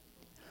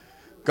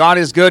God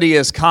is good. He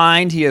is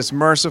kind. He is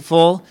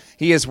merciful.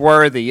 He is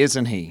worthy,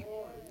 isn't he?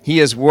 He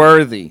is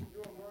worthy.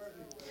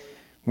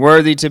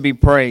 Worthy to be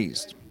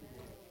praised.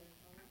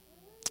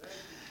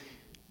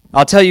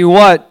 I'll tell you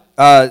what,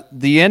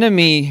 the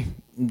enemy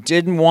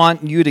didn't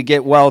want you to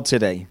get well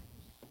today.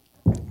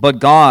 But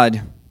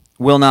God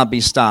will not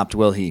be stopped,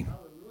 will he?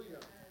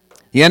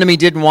 The enemy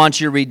didn't want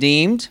you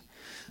redeemed,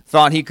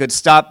 thought he could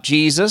stop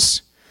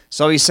Jesus,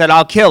 so he said,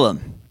 I'll kill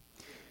him.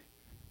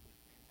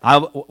 I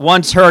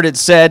once heard it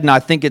said, and I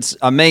think it's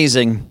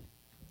amazing,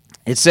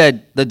 it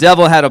said, the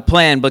devil had a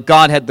plan, but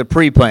God had the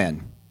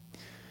pre-plan,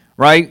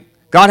 right?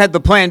 God had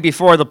the plan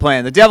before the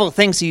plan. The devil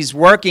thinks he's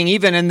working,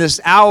 even in this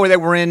hour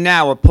that we're in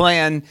now, a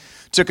plan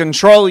to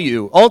control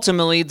you,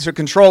 ultimately to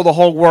control the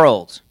whole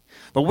world.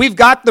 But we've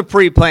got the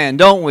pre-plan,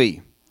 don't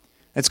we?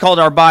 It's called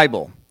our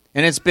Bible.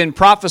 And it's been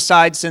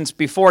prophesied since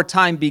before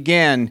time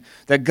began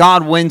that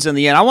God wins in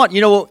the end.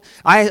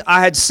 I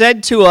had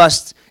said to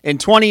us in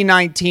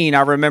 2019,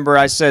 I remember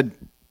I said,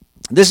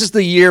 this is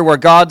the year where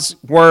God's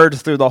word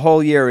through the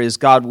whole year is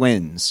God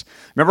wins.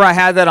 Remember I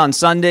had that on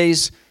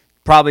Sundays?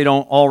 Probably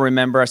don't all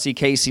remember. I see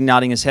Casey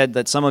nodding his head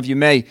that some of you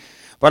may.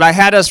 But I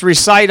had us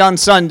recite on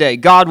Sunday,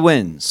 God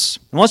wins.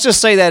 And let's just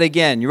say that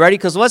again. You ready?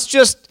 Because let's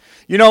just,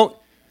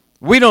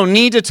 we don't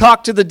need to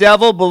talk to the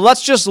devil, but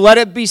let's just let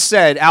it be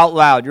said out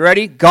loud. You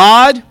ready?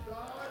 God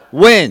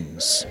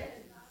wins.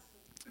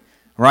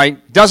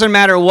 Right? Doesn't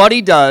matter what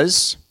he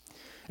does.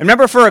 And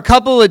remember, for a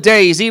couple of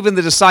days, even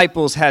the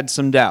disciples had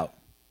some doubt.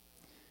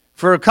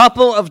 For a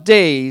couple of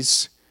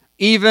days,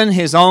 even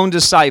his own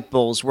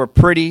disciples were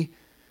pretty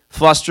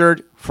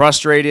flustered,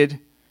 frustrated,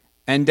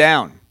 and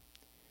down.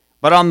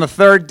 But on the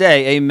third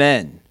day,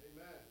 amen,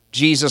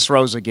 Jesus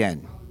rose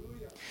again.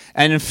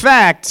 And in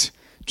fact,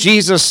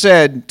 Jesus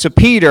said to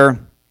Peter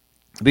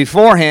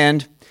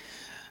beforehand,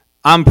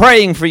 I'm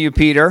praying for you,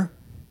 Peter.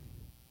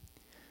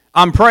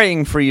 I'm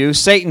praying for you.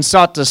 Satan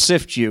sought to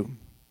sift you.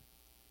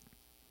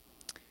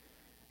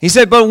 He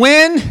said, but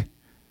when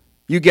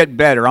you get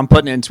better, I'm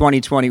putting it in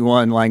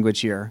 2021 language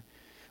here,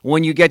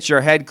 when you get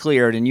your head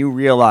cleared and you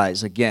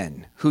realize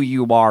again who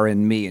you are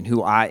in me and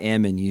who I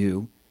am in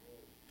you,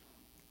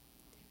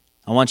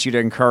 I want you to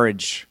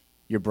encourage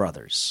your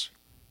brothers.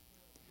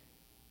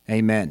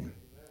 Amen.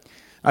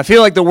 I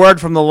feel like the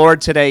word from the Lord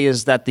today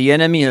is that the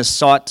enemy has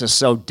sought to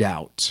sow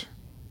doubt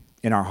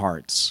in our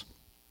hearts.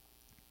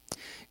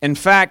 In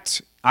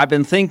fact, I've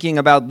been thinking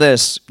about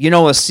this.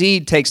 A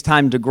seed takes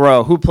time to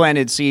grow. Who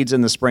planted seeds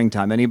in the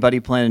springtime? Anybody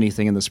plant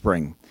anything in the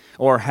spring?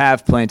 Or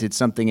have planted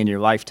something in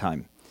your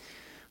lifetime?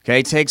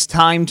 Okay, it takes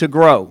time to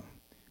grow.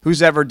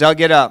 Who's ever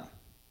dug it up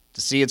to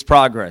see its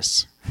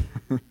progress?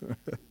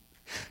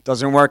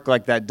 Doesn't work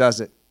like that, does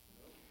it?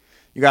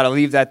 You got to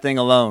leave that thing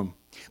alone.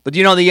 But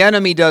the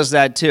enemy does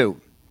that too.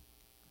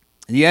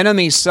 The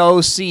enemy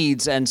sows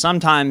seeds, and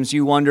sometimes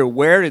you wonder,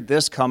 where did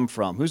this come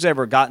from? Who's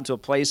ever gotten to a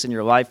place in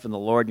your life in the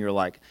Lord, and you're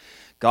like,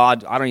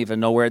 God, I don't even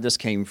know where this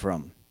came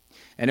from.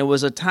 And it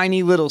was a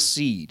tiny little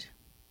seed.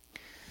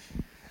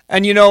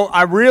 And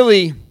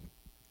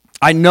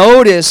I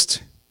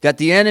noticed that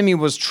the enemy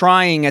was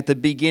trying at the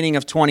beginning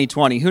of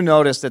 2020. Who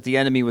noticed that the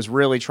enemy was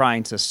really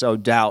trying to sow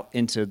doubt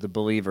into the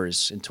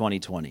believers in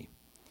 2020?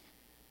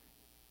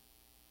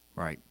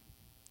 Right.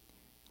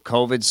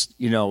 COVID's,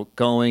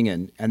 going,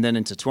 and then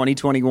into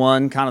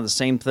 2021, kind of the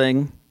same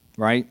thing,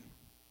 right?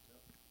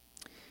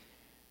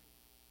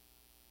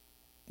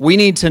 We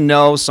need to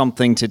know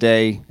something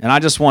today, and I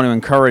just want to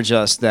encourage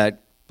us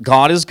that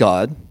God is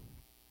God.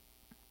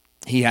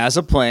 He has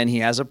a plan. He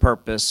has a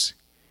purpose.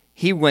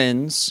 He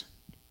wins.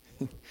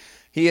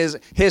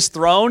 His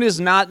throne is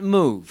not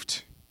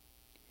moved.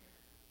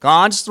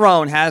 God's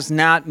throne has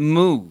not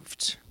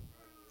moved.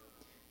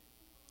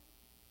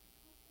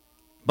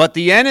 But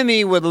the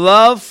enemy would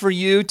love for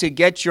you to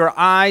get your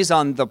eyes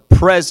on the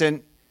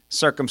present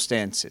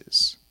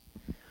circumstances.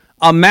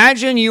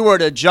 Imagine you were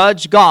to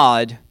judge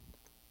God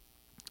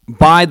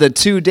by the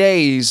 2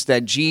 days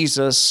that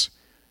Jesus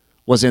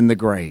was in the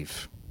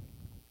grave.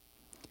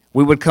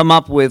 We would come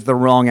up with the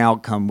wrong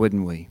outcome,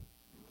 wouldn't we?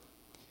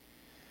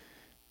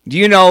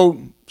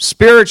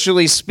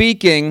 Spiritually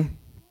speaking,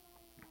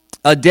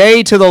 a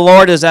day to the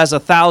Lord is as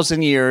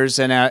 1,000 years,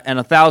 and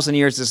 1,000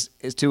 years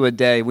is to a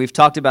day. We've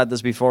talked about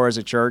this before as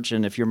a church,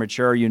 and if you're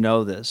mature, you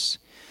know this.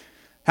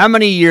 How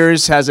many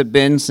years has it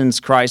been since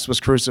Christ was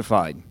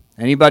crucified?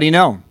 Anybody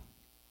know?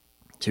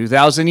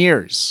 2,000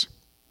 years.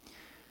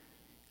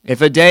 If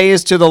a day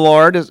is to the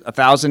Lord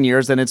 1,000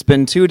 years, then it's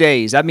been 2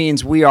 days. That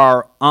means we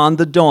are on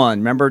the dawn.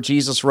 Remember,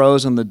 Jesus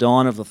rose on the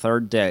dawn of the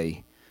third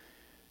day.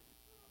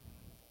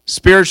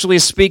 Spiritually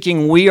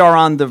speaking, we are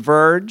on the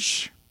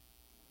verge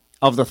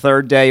of the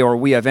third day, or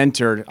we have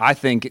entered. I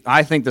think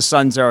the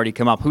sun's already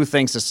come up. Who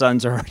thinks the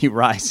sun's already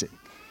rising?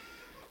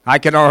 I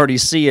can already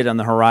see it on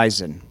the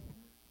horizon.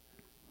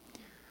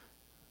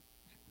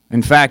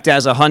 In fact,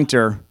 as a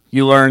hunter,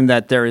 you learn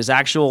that there is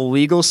actual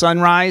legal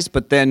sunrise,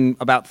 but then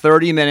about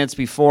 30 minutes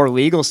before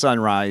legal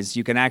sunrise,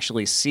 you can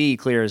actually see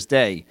clear as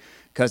day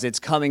because it's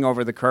coming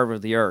over the curve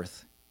of the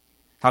earth.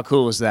 How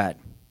cool is that?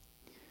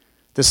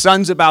 The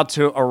sun's about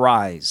to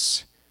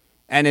arise.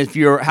 And if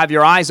you have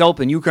your eyes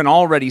open, you can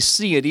already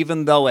see it,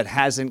 even though it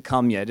hasn't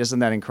come yet. Isn't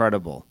that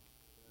incredible?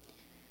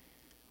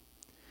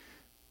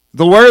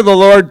 The word of the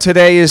Lord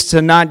today is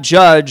to not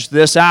judge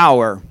this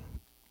hour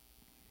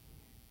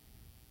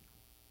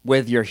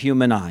with your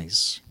human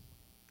eyes.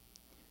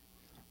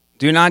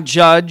 Do not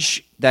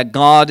judge that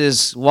God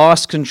has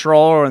lost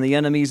control or the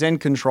enemy's in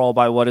control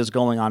by what is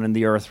going on in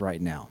the earth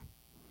right now.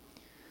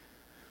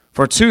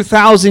 For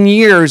 2,000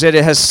 years, it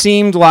has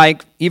seemed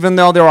like, even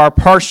though there are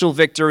partial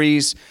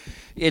victories,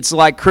 it's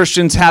like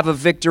Christians have a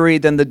victory,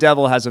 then the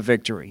devil has a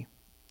victory.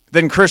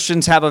 Then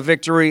Christians have a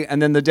victory,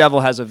 and then the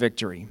devil has a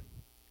victory.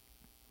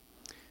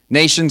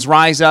 Nations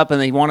rise up and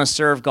they want to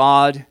serve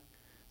God.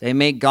 They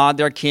make God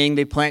their king.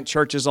 They plant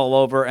churches all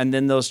over, and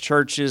then those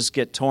churches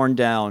get torn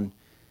down,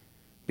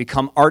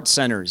 become art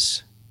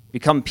centers,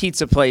 become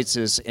pizza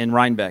places in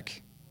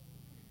Rhinebeck,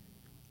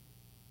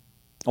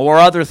 or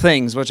other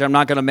things, which I'm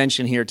not going to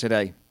mention here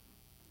today.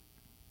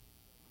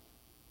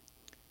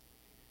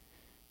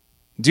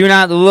 Do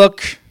not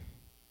look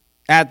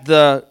at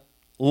the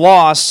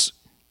loss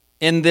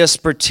in this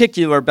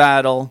particular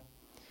battle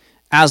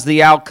as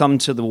the outcome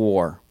to the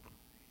war,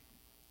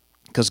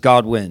 because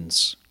God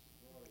wins.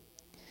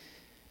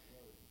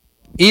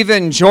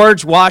 Even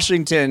George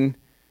Washington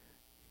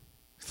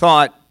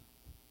thought,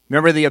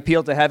 remember the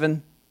appeal to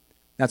heaven?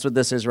 That's what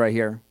this is right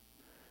here.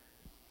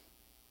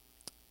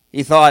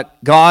 He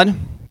thought, God,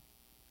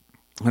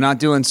 we're not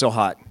doing so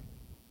hot.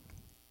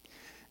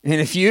 And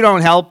if you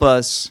don't help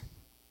us,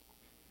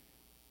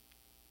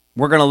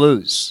 we're going to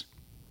lose.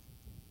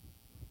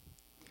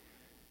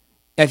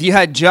 If you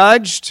had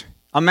judged,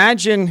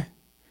 imagine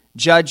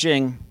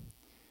judging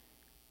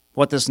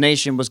what this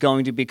nation was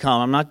going to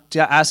become. I'm not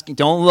asking,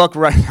 don't look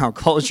right now.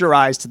 Close your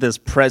eyes to this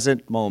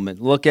present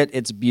moment. Look at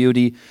its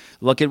beauty.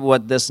 Look at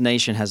what this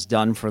nation has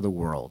done for the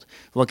world.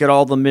 Look at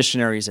all the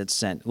missionaries it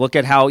sent. Look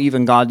at how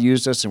even God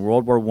used us in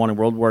World War I and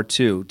World War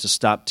II to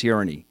stop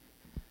tyranny.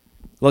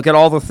 Look at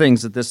all the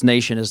things that this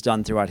nation has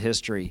done throughout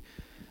history.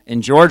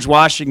 And George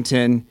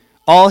Washington,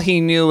 all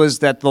he knew is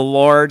that the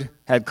Lord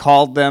had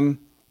called them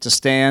to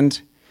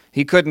stand.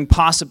 He couldn't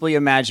possibly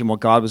imagine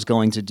what God was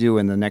going to do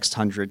in the next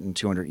 100 and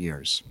 200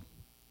 years.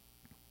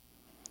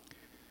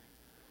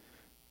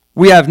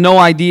 We have no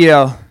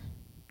idea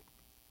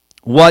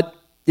what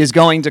is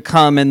going to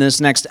come in this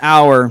next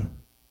hour,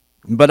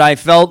 but I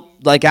felt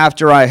like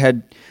after I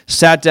had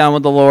sat down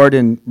with the Lord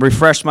and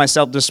refreshed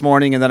myself this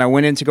morning, and then I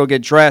went in to go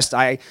get dressed,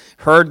 I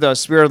heard the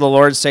Spirit of the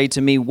Lord say to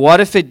me,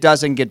 what if it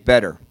doesn't get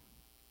better?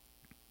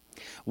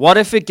 What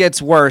if it gets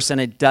worse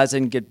and it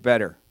doesn't get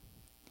better?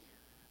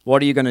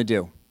 What are you going to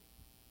do?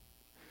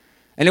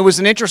 And it was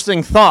an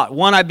interesting thought,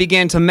 one I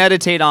began to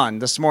meditate on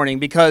this morning,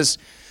 because,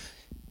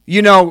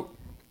 you know,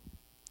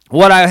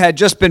 what I had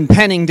just been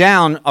penning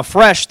down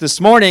afresh this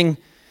morning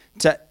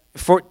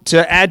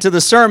to add to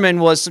the sermon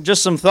was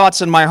just some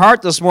thoughts in my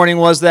heart this morning,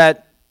 was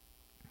that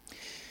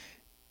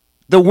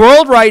the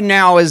world right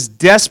now is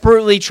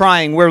desperately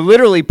trying. We're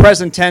literally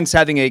present tense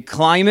having a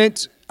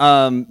climate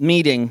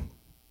meeting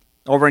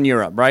over in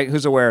Europe, right?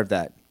 Who's aware of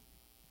that?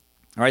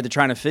 All right, they're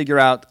trying to figure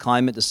out the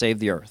climate to save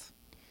the earth.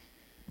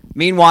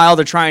 Meanwhile,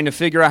 they're trying to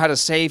figure out how to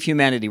save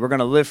humanity. We're going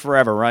to live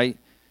forever, right?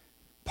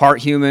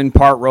 Part human,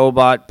 part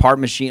robot, part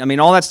machine. I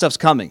mean, all that stuff's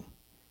coming.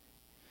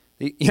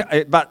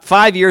 About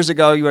 5 years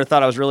ago, you would have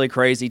thought I was really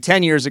crazy.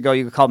 10 years ago,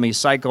 you could call me a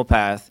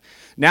psychopath.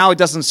 Now it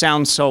doesn't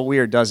sound so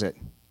weird, does it?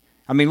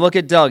 I mean, look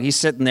at Doug. He's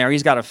sitting there.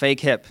 He's got a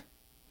fake hip.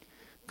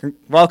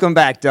 Welcome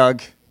back,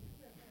 Doug.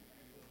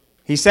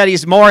 He said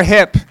he's more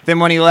hip than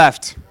when he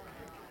left.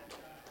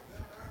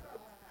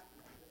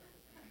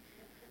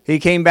 He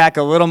came back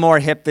a little more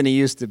hip than he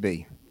used to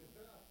be.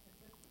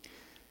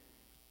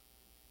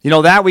 You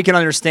know, that we can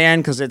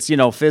understand because it's,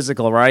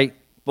 physical, right?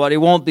 But it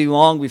won't be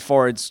long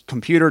before it's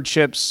computer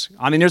chips.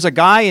 I mean, there's a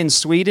guy in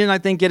Sweden, I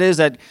think it is,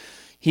 that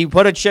he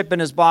put a chip in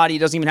his body. He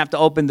doesn't even have to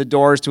open the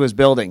doors to his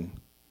building.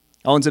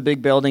 Owns a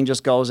big building,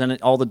 just goes in,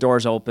 all the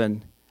doors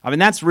open. I mean,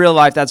 that's real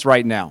life. That's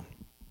right now.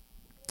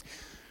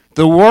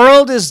 The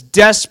world is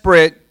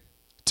desperate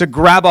to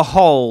grab a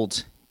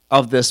hold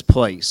of this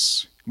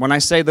place. When I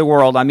say the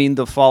world, I mean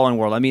the fallen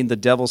world. I mean the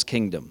devil's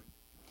kingdom.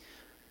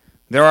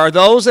 There are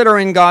those that are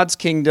in God's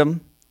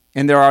kingdom,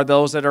 and there are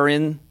those that are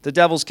in the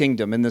devil's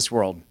kingdom in this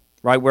world,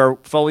 right? We're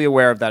fully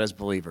aware of that as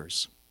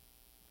believers.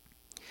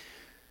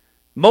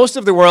 Most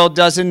of the world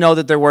doesn't know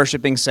that they're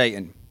worshiping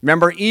Satan.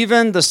 Remember,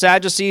 even the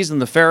Sadducees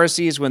and the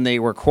Pharisees, when they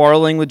were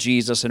quarreling with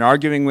Jesus and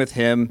arguing with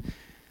him,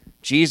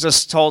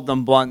 Jesus told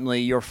them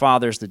bluntly, your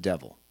father's the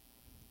devil.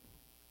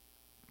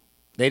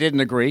 They didn't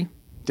agree,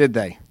 did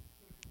they?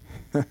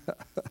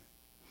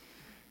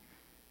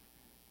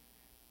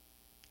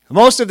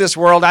 Most of this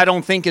world, I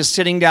don't think, is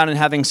sitting down and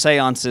having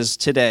seances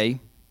today.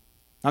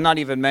 I'm not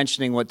even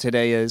mentioning what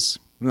today is.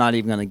 I'm not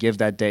even going to give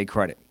that day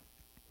credit.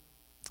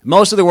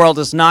 Most of the world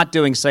is not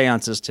doing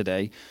seances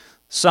today.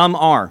 Some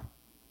are.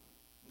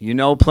 You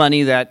know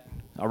plenty that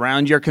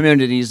around your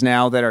communities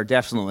now that are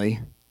definitely,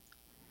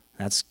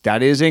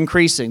 that is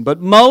increasing. But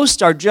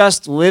most are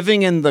just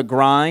living in the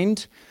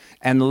grind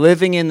and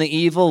living in the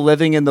evil,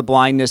 living in the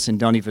blindness, and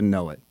don't even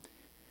know it.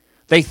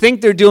 They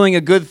think they're doing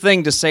a good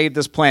thing to save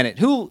this planet.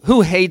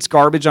 Who hates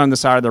garbage on the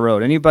side of the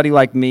road? Anybody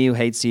like me who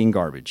hates seeing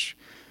garbage?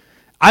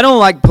 I don't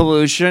like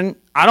pollution.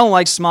 I don't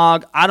like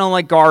smog. I don't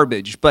like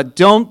garbage. But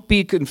don't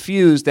be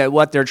confused that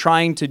what they're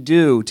trying to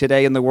do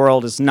today in the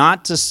world is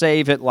not to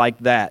save it like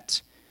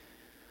that.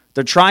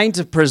 They're trying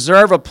to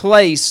preserve a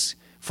place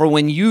for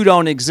when you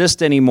don't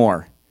exist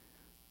anymore.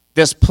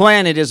 This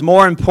planet is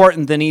more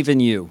important than even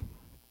you.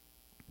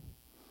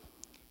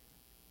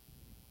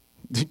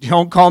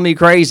 Don't call me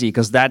crazy,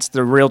 because that's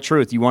the real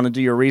truth. You want to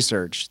do your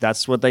research.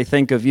 That's what they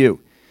think of you.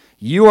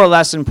 You are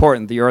less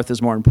important. The earth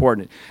is more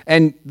important.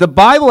 And the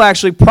Bible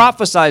actually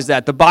prophesies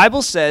that. The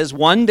Bible says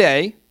one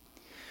day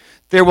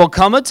there will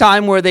come a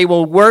time where they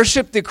will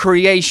worship the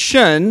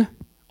creation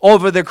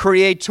over the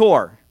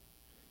creator.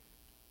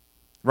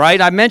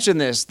 Right? I mentioned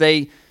this.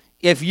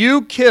 If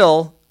you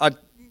kill a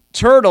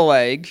turtle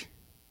egg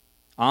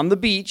on the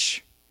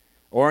beach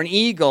or an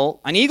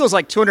eagle's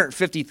like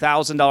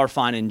 $250,000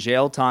 fine in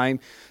jail time.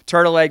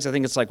 Turtle eggs, I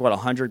think it's like,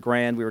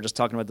 $100,000. We were just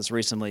talking about this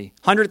recently.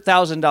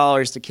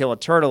 $100,000 to kill a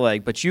turtle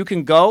egg. But you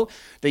can go.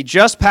 They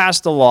just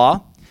passed the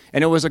law,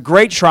 and it was a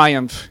great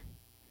triumph.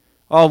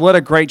 Oh, what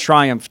a great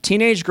triumph.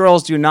 Teenage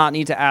girls do not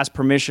need to ask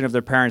permission of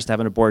their parents to have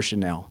an abortion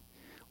now.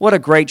 What a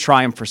great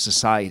triumph for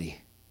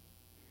society.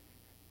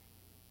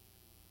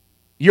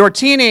 Your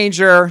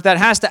teenager that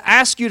has to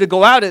ask you to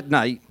go out at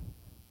night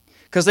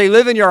because they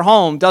live in your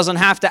home doesn't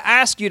have to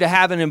ask you to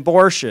have an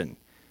abortion.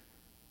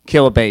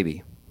 Kill a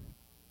baby.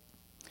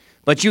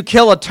 But you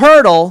kill a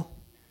turtle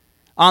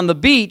on the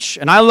beach,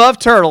 and I love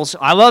turtles,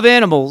 I love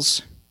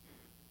animals.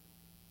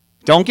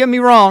 Don't get me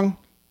wrong,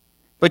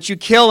 but you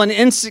kill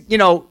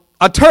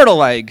a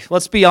turtle egg.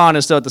 Let's be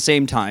honest, though, at the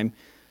same time.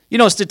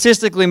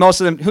 Statistically,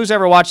 most of them, who's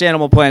ever watched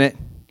Animal Planet?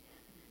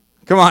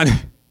 Come on.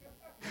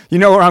 You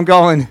know where I'm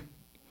going.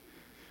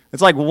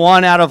 It's like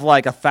 1 out of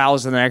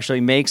 1,000 that actually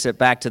makes it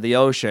back to the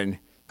ocean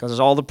because there's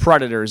all the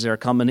predators that are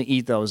coming to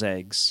eat those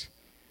eggs.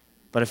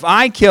 But if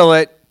I kill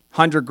it,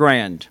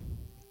 $100,000.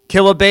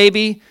 Kill a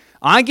baby,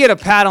 I get a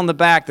pat on the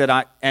back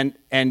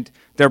and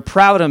they're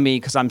proud of me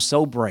because I'm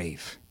so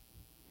brave.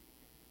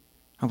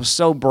 I was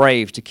so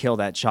brave to kill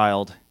that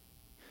child.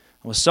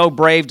 I was so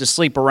brave to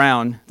sleep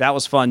around. That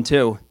was fun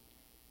too.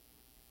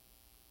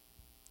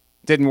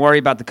 Didn't worry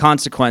about the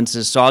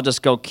consequences, so I'll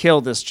just go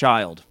kill this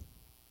child.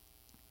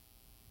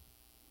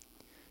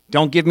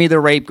 Don't give me the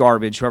rape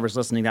garbage, whoever's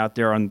listening out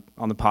there on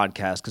the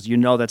podcast, because you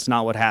know that's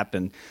not what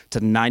happened to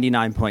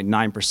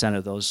 99.9%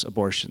 of those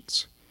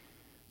abortions.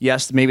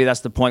 Yes, maybe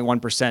that's the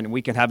 0.1%, and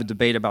we can have a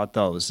debate about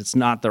those. It's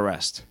not the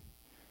rest.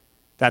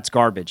 That's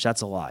garbage. That's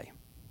a lie.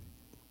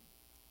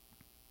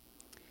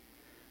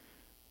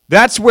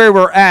 That's where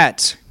we're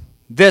at.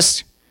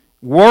 This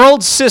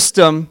world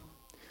system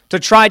to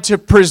try to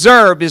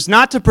preserve is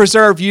not to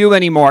preserve you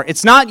anymore.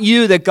 It's not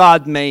you that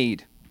God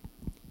made.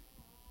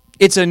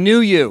 It's a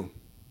new you.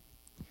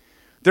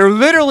 They're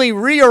literally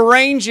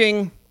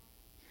rearranging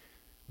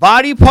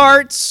body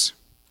parts,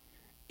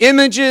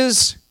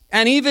 images,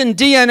 and even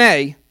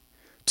DNA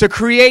to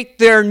create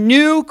their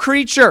new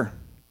creature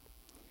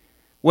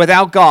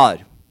without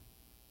God.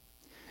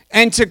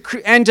 And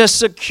to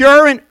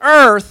secure an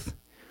earth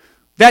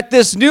that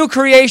this new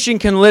creation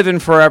can live in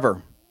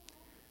forever.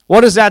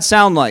 What does that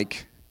sound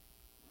like?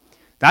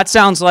 That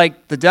sounds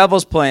like the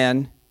devil's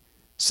plan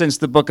since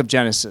the book of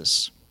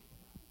Genesis.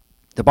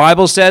 The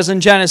Bible says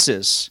in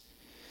Genesis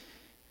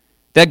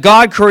that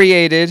God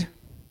created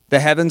the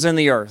heavens and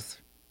the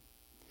earth.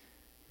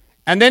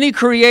 And then he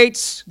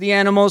creates the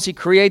animals. He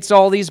creates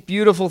all these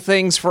beautiful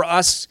things for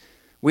us.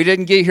 We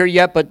didn't get here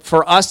yet, but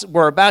for us,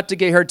 we're about to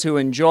get here to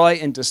enjoy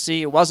and to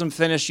see. It wasn't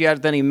finished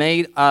yet. Then he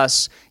made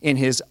us in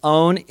his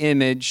own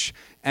image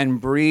and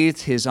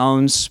breathed his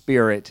own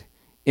spirit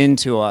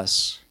into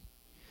us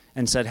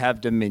and said,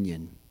 have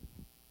dominion.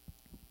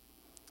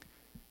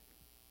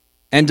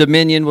 And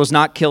dominion was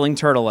not killing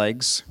turtle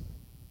eggs.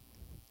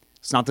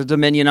 It's not the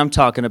dominion I'm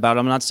talking about.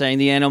 I'm not saying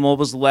the animal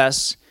was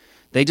less.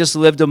 They just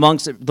lived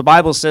amongst it. The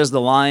Bible says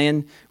the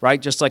lion,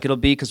 right, just like it'll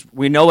be, because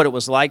we know what it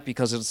was like,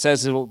 because it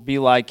says it will be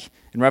like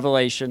in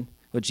Revelation,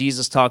 what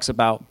Jesus talks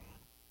about.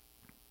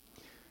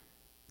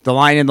 The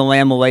lion and the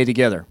lamb will lay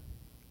together.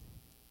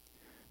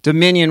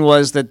 Dominion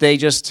was that they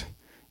just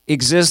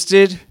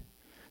existed.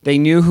 They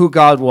knew who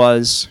God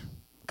was.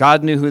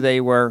 God knew who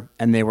they were,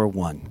 and they were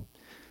one.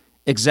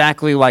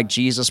 Exactly like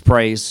Jesus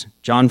prays,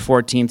 John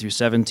 14 through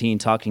 17,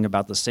 talking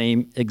about the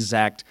same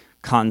exact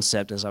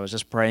concept as I was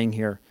just praying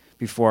here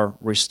before,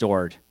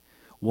 restored.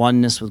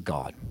 Oneness with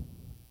God.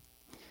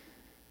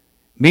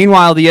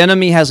 Meanwhile, the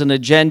enemy has an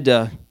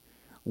agenda.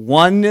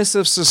 Oneness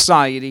of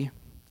society.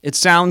 It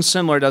sounds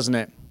similar, doesn't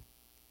it?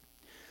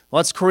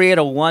 Let's create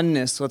a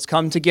oneness. Let's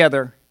come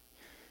together.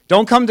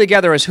 Don't come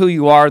together as who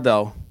you are,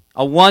 though.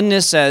 A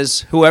oneness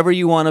as whoever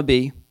you want to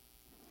be.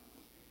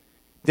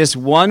 This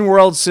one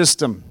world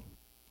system.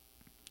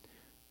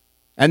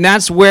 And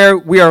that's where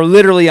we are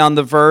literally on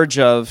the verge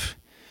of.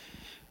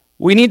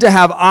 We need to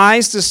have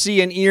eyes to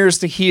see and ears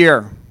to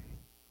hear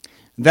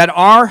that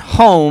our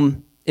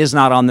home is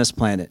not on this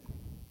planet.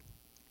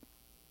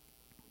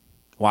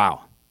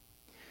 Wow.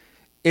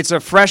 It's a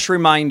fresh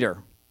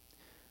reminder.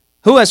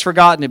 Who has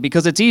forgotten it?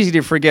 Because it's easy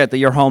to forget that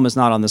your home is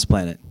not on this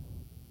planet.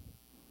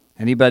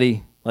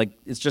 Anybody? Like,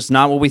 it's just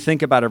not what we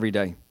think about every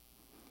day.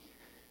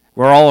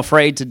 We're all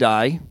afraid to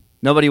die.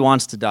 Nobody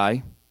wants to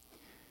die.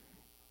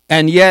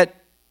 And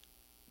yet,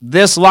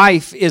 this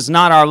life is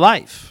not our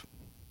life.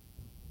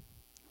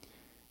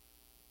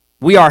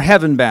 We are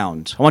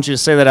heaven-bound. I want you to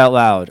say that out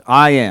loud.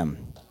 I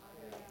am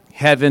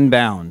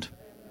heaven-bound.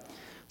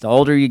 The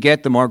older you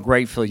get, the more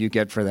grateful you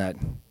get for that.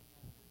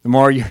 The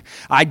more you...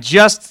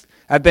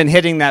 I've been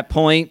hitting that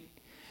point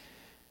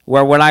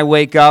where when I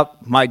wake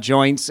up, my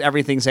joints,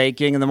 everything's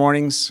aching in the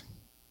mornings,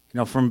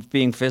 from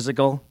being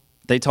physical.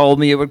 They told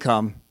me it would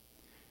come.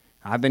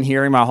 I've been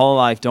hearing my whole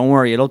life, don't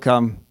worry, it'll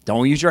come.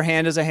 Don't use your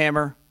hand as a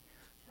hammer.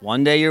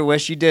 One day you'll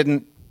wish you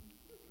didn't.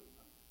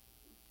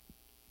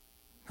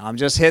 I'm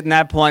just hitting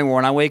that point where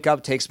when I wake up,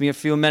 it takes me a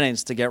few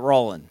minutes to get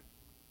rolling.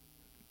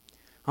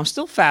 I'm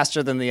still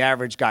faster than the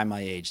average guy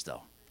my age,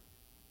 though.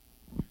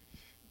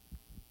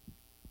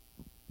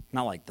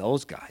 Not like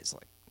those guys.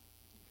 Like,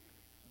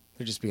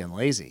 they're just being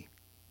lazy.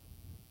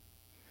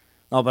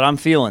 No, but I'm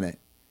feeling it.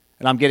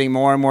 And I'm getting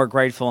more and more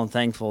grateful and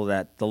thankful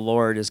that the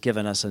Lord has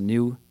given us a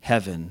new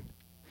heaven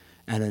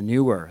and a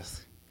new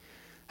earth.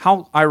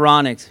 How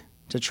ironic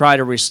to try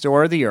to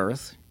restore the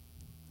earth.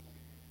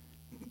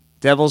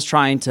 Devil's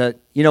trying to,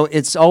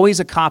 it's always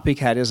a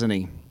copycat, isn't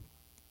he?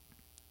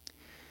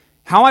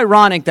 How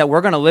ironic that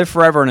we're going to live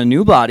forever in a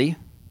new body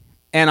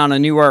and on a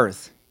new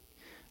earth.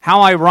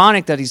 How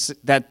ironic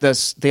that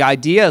the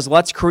idea is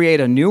let's create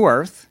a new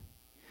earth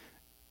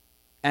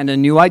and a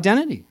new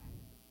identity.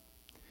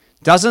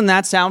 Doesn't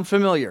that sound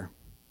familiar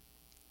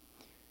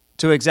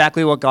to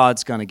exactly what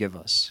God's going to give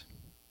us?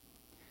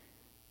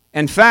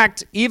 In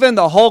fact, even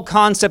the whole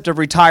concept of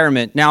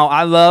retirement. Now,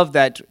 I love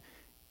that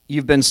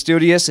you've been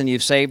studious and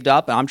you've saved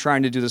up, and I'm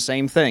trying to do the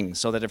same thing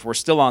so that if we're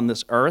still on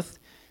this earth,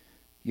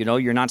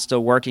 you're not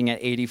still working at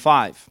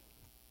 85.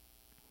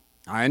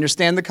 I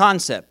understand the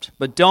concept,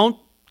 but don't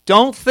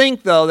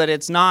think, though, that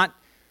it's not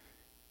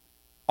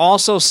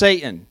also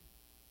Satan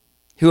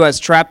who has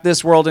trapped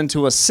this world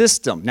into a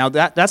system. Now,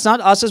 that's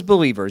not us as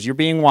believers. You're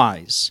being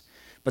wise.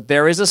 But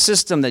there is a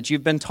system that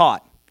you've been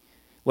taught,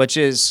 which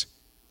is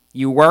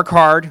you work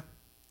hard,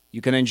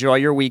 you can enjoy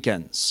your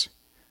weekends.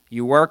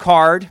 You work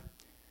hard,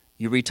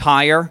 you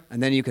retire,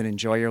 and then you can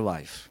enjoy your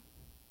life.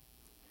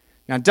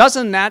 Now,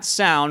 doesn't that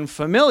sound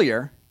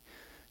familiar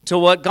to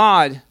what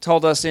God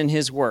told us in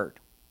His Word?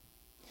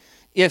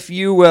 If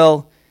you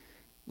will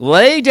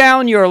lay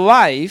down your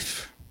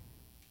life,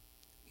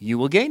 you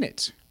will gain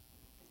it.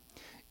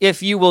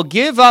 If you will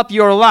give up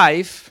your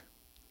life,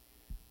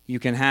 you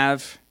can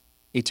have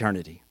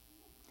eternity.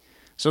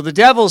 So the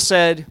devil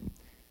said,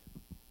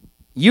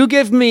 you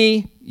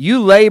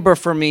labor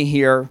for me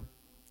here,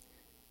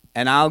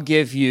 and I'll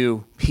give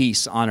you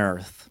peace on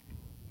earth.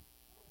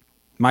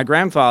 My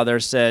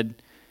grandfather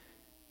said,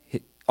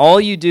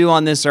 all you do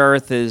on this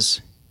earth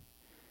is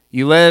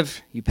you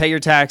live, you pay your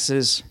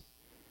taxes,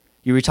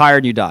 you retire,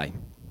 and you die.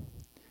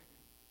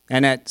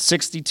 And at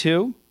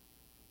 62,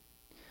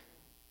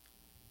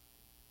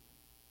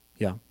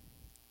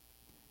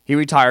 he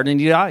retired and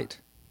he died.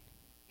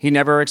 He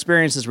never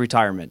experienced his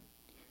retirement.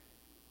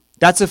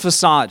 That's a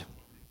facade.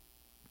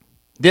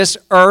 This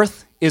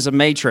earth is a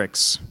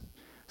matrix.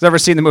 Who's ever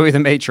seen the movie The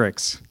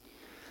Matrix?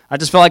 I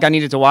just felt like I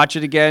needed to watch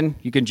it again.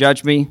 You can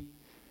judge me.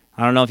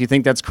 I don't know if you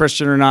think that's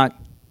Christian or not.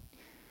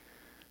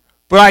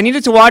 But I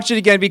needed to watch it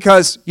again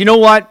because, you know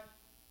what?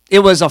 It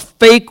was a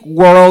fake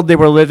world they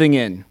were living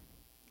in.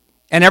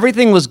 And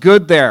everything was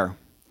good there.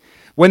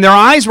 When their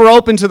eyes were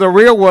open to the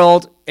real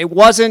world, it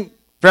wasn't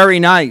very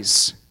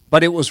nice,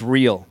 but it was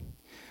real.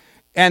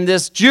 And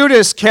this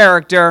Judas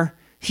character,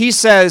 he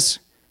says,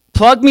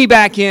 plug me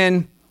back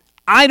in.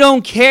 I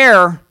don't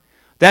care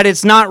that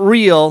it's not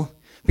real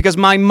because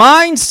my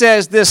mind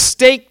says this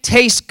steak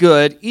tastes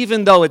good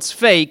even though it's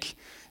fake,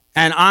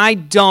 and I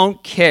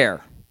don't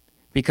care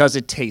because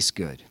it tastes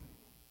good.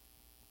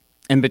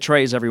 And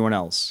betrays everyone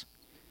else.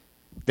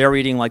 They're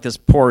eating like this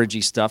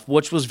porridgey stuff,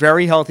 which was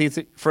very healthy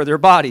for their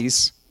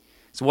bodies.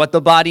 It's what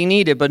the body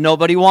needed, but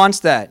nobody wants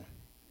that.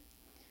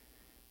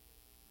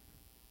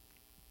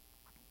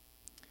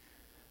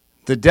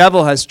 The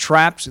devil has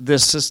trapped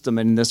this system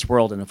in this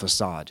world in a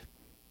facade.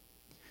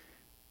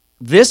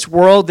 This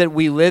world that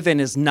we live in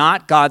is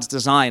not God's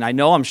design. I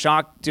know I'm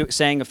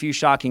saying a few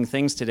shocking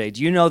things today.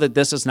 Do you know that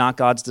this is not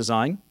God's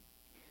design?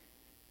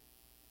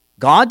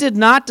 God did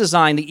not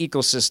design the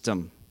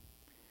ecosystem.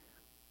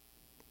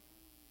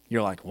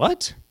 You're like,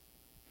 what?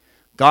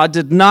 God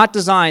did not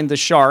design the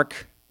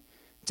shark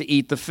to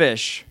eat the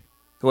fish,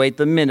 who ate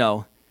the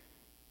minnow,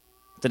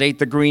 that ate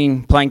the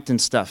green plankton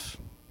stuff.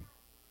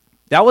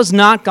 That was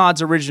not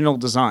God's original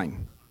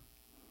design.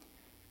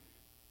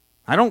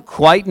 I don't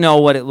quite know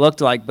what it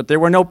looked like, but there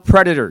were no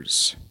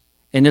predators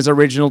in his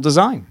original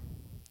design.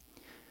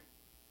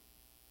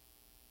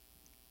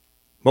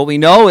 What we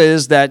know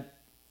is that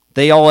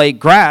they all ate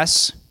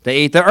grass, they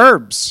ate the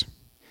herbs.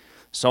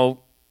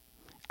 So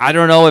I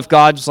don't know if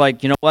God's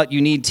like, you know what, you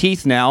need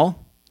teeth now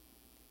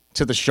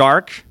to the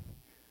shark,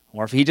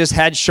 or if he just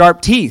had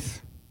sharp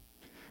teeth.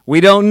 We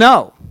don't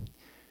know.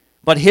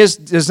 But his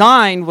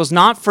design was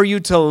not for you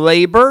to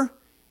labor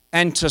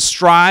and to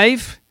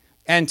strive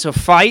and to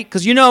fight.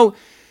 Because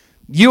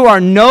you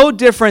are no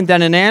different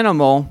than an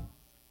animal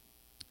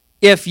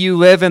if you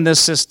live in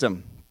this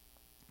system.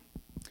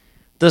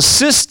 The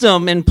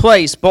system in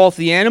place, both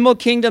the animal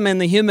kingdom and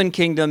the human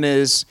kingdom,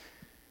 is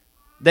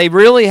they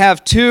really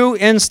have two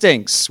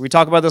instincts. We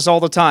talk about this all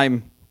the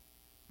time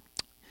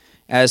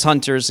as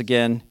hunters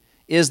again,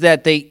 is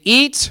that they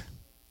eat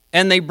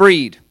and they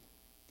breed.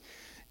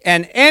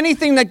 And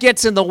anything that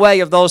gets in the way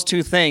of those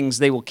two things,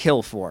 they will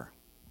kill for.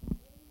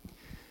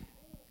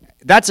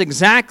 That's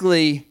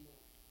exactly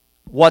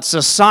what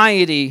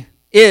society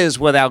is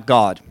without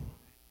God.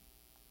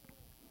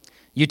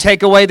 You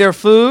take away their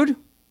food,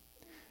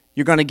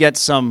 you're going to get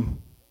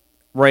some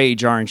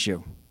rage, aren't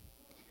you?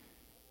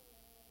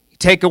 You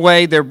take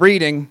away their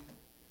breeding,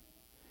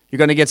 you're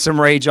going to get some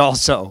rage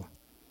also.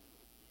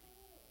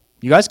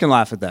 You guys can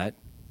laugh at that.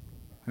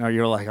 Or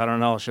you're like, I don't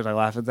know, should I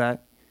laugh at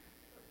that?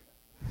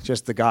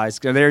 Just the guys.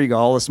 There you go,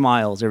 all the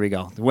smiles. There we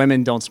go. The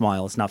women don't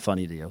smile. It's not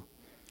funny to you.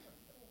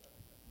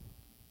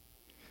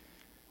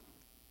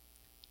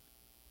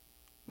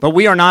 But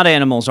we are not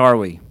animals, are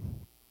we?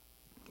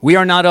 We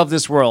are not of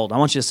this world. I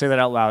want you to say that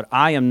out loud.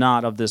 I am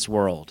not of this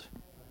world.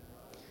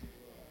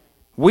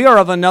 We are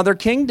of another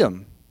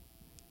kingdom.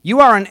 You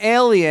are an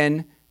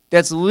alien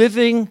that's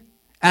living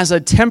as a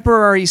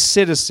temporary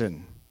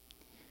citizen.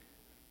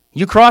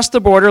 You crossed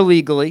the border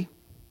legally.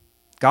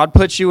 God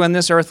put you in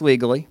this earth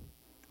legally.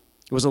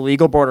 It was a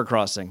legal border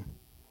crossing.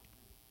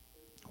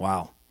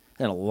 Wow.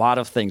 And a lot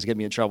of things get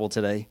me in trouble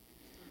today.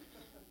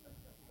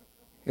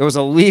 It was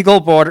a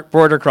legal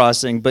border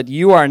crossing, but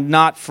you are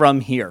not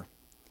from here.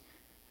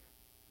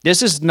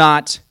 This is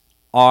not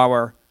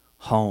our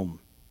home.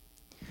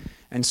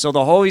 And so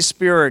the Holy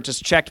Spirit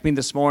just checked me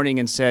this morning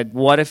and said,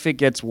 what if it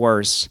gets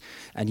worse?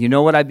 And you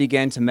know what I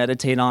began to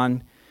meditate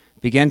on?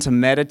 Began to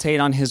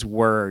meditate on His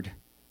Word.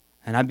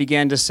 And I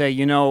began to say,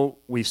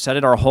 we've said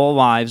it our whole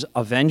lives.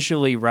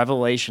 Eventually,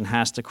 Revelation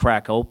has to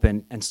crack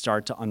open and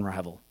start to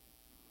unravel.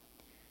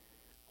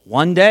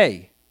 One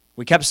day.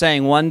 We kept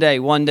saying one day,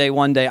 one day,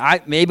 one day.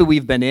 Maybe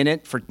we've been in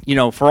it for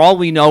all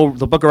we know,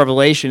 the book of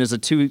Revelation is a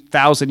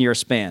 2,000-year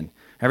span.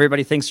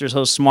 Everybody thinks they're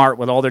so smart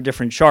with all their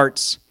different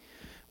charts.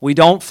 We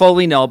don't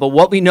fully know, but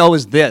what we know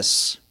is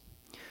this.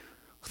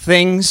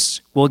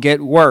 Things will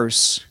get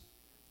worse.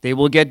 They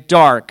will get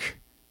dark.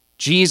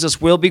 Jesus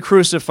will be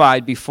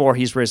crucified before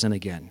He's risen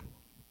again.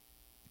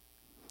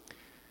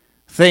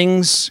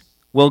 Things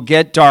will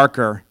get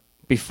darker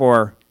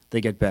before they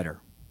get better.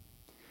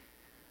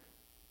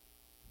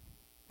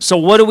 So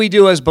what do we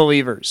do as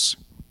believers?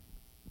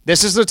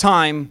 This is the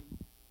time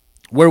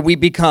where we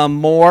become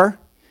more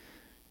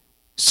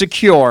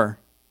secure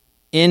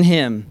in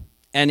Him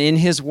and in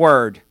His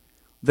Word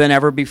than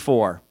ever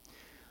before.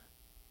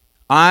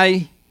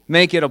 I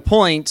make it a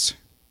point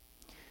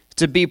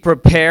to be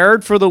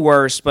prepared for the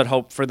worst but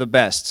hope for the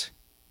best,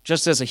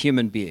 just as a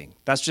human being.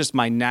 That's just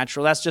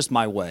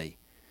my way.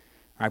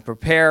 I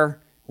prepare,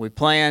 we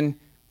plan,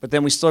 but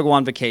then we still go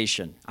on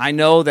vacation. I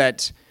know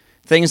that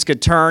things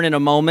could turn in a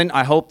moment.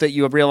 I hope that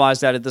you have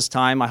realized that at this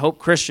time. I hope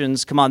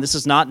Christians, come on, this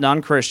is not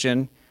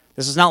non-Christian.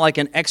 This is not like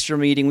an extra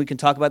meeting. We can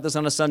talk about this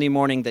on a Sunday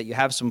morning, that you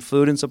have some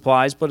food and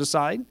supplies put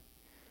aside.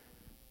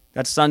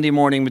 That's Sunday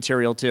morning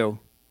material too.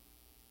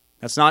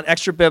 That's not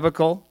extra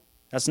biblical.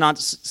 That's not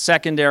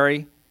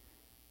secondary.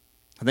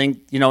 I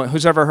think,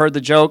 who's ever heard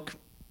the joke?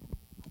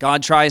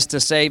 God tries to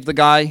save the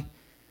guy.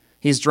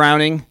 He's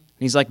drowning.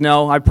 He's like,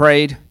 no, I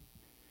prayed.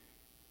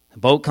 The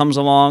boat comes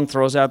along,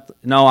 throws out,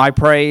 no, I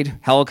prayed.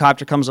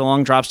 Helicopter comes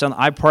along, drops down,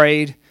 I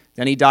prayed.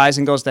 Then he dies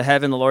and goes to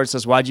heaven. The Lord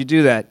says, why'd you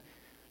do that?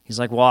 He's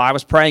like, well, I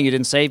was praying. You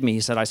didn't save me. He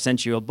said, I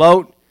sent you a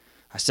boat.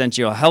 I sent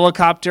you a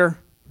helicopter.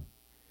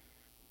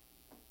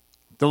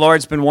 The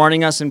Lord's been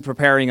warning us and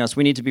preparing us.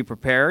 We need to be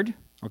prepared,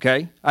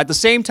 okay? At the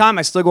same time,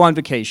 I still go on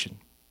vacation.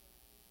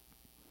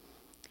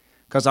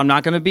 Because I'm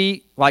not going to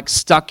be like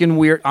stuck in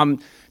weird.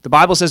 The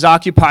Bible says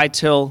occupy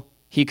till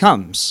He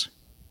comes.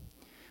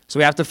 So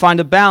we have to find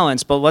a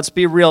balance, but let's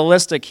be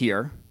realistic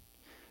here,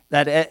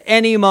 that at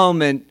any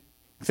moment,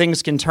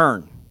 things can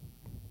turn.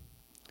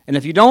 And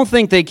if you don't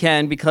think they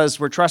can because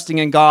we're trusting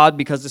in God,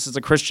 because this is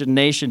a Christian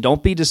nation,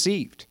 don't be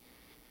deceived.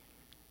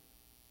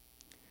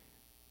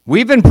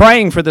 We've been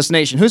praying for this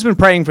nation. Who's been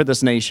praying for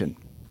this nation?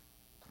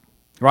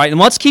 Right? And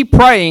let's keep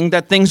praying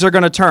that things are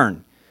going to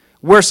turn.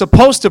 We're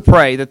supposed to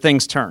pray that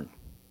things turn.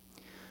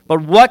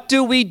 But what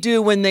do we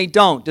do when they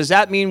don't? Does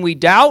that mean we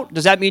doubt?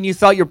 Does that mean you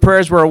thought your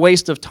prayers were a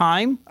waste of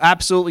time?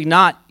 Absolutely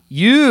not.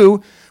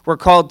 You were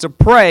called to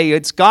pray.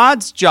 It's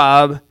God's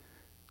job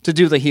to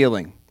do the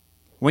healing.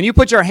 When you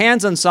put your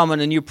hands on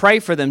someone and you pray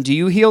for them, do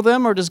you heal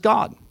them or does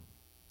God?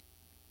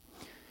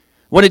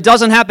 When it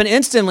doesn't happen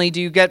instantly, do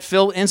you get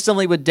filled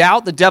instantly with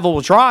doubt? The devil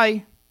will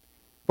try.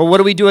 But what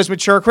do we do as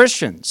mature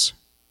Christians?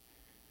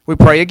 We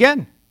pray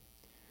again.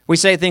 We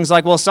say things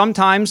like, well,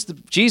 sometimes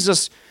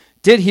Jesus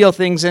did heal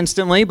things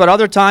instantly, but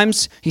other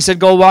times he said,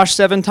 go wash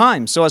 7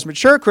 times. So as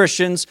mature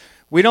Christians,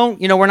 we're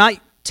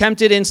not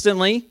tempted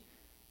instantly.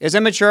 As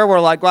immature, we're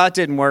like, well, it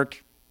didn't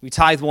work. We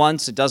tithe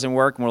once, it doesn't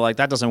work, and we're like,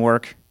 that doesn't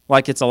work.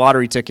 Like it's a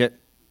lottery ticket.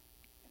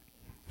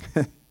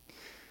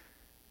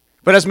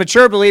 But as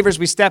mature believers,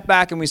 we step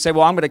back and we say,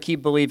 well, I'm going to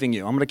keep believing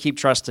you. I'm going to keep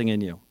trusting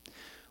in you.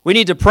 We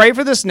need to pray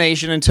for this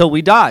nation until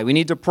we die. We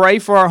need to pray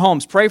for our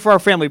homes, pray for our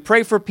family,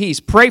 pray for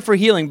peace, pray for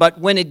healing. But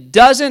when it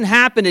doesn't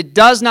happen, it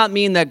does not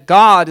mean that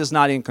God is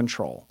not in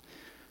control.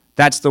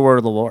 That's the word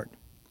of the Lord.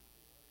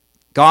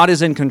 God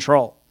is in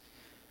control.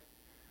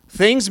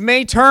 Things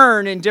may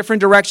turn in different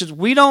directions.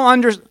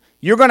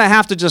 You're going to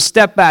have to just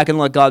step back and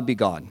let God be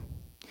God.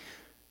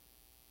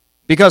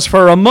 Because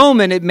for a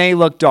moment, it may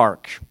look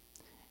dark.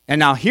 And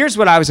now here's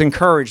what I was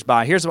encouraged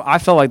by. Here's what I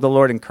felt like the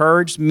Lord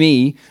encouraged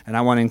me, and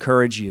I want to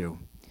encourage you.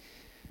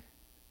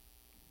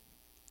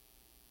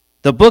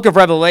 The book of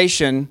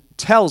Revelation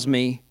tells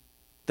me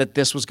that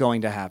this was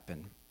going to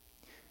happen,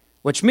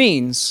 which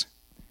means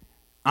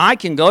I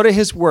can go to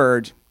his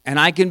word and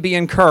I can be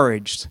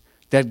encouraged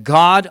that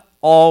God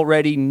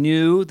already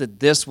knew that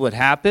this would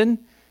happen,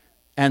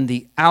 and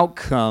the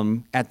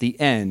outcome at the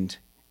end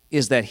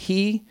is that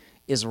he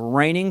is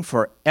reigning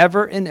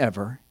forever and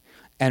ever,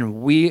 and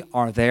we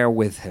are there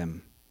with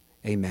him.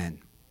 Amen.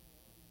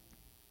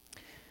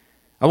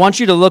 I want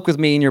you to look with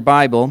me in your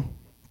Bible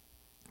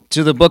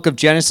to the book of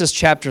Genesis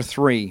chapter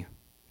 3.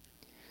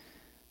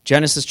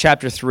 Genesis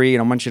chapter 3,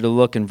 and I want you to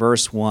look in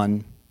verse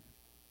 1.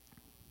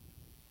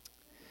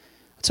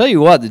 I'll tell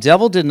you what, the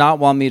devil did not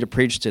want me to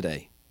preach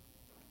today.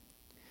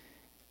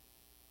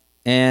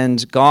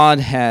 And God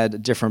had a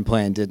different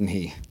plan, didn't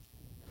he?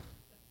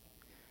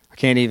 I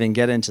can't even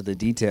get into the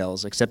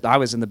details, except I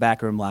was in the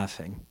back room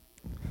laughing.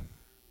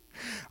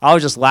 I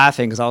was just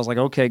laughing because I was like,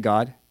 okay,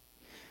 God.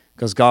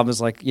 Because God was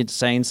like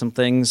saying some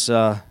things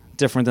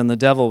different than the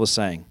devil was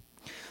saying.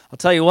 I'll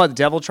tell you what, the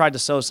devil tried to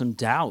sow some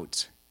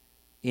doubt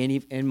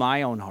in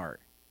my own heart.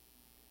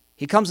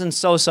 He comes in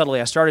so subtly.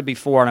 I started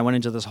before and I went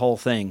into this whole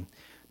thing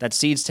that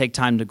seeds take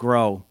time to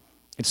grow.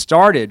 It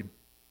started,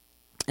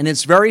 and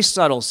it's very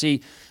subtle.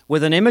 See,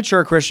 with an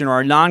immature Christian or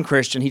a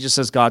non-Christian, he just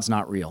says God's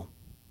not real,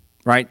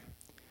 right?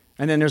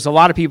 And then there's a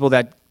lot of people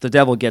that the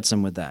devil gets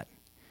them with that.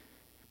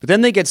 But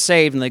then they get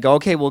saved and they go,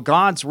 okay, well,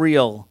 God's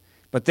real.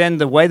 But then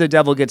the way the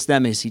devil gets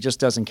them is he just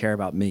doesn't care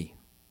about me.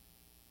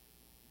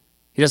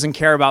 He doesn't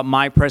care about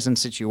my present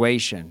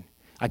situation.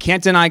 I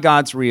can't deny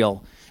God's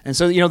real. And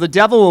so, the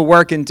devil will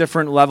work in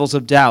different levels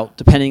of doubt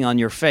depending on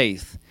your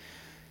faith.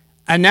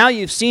 And now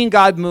you've seen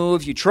God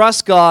move, you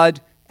trust God,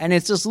 and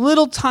it's this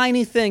little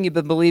tiny thing you've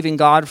been believing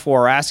God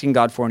for or asking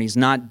God for, and he's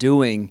not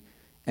doing.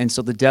 And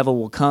so the devil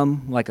will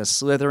come like a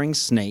slithering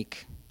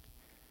snake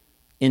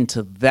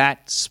into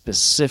that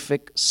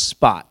specific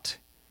spot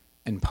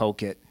and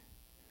poke it.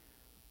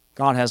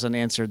 God hasn't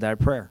answered that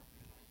prayer.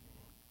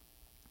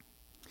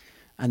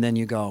 And then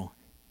you go,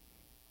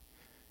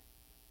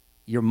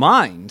 your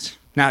mind,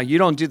 now you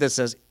don't do this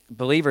as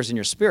believers in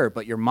your spirit,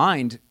 but your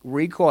mind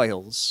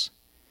recoils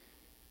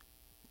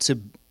to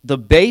the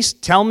base.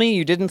 Tell me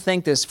you didn't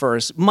think this for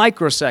a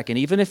microsecond.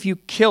 Even if you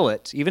kill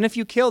it, even if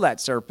you kill that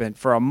serpent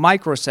for a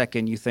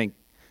microsecond, you think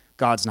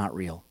God's not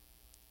real.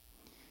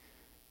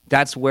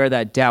 That's where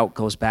that doubt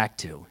goes back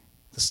to.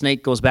 The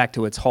snake goes back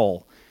to its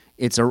hole.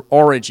 Its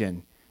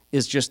origin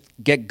is just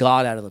get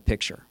God out of the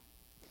picture.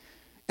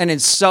 And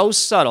it's so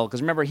subtle,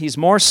 because remember, he's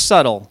more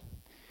subtle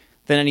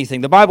than anything.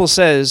 The Bible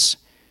says,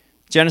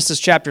 Genesis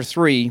chapter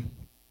 3,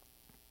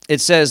 it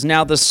says,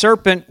 now the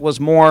serpent was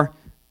more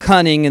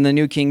cunning in the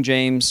New King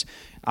James.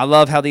 I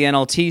love how the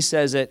NLT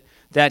says it,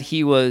 that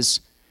he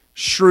was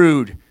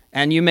shrewd.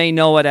 And you may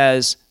know it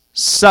as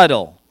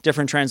subtle,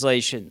 different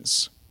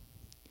translations.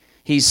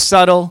 He's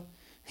subtle,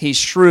 he's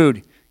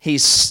shrewd,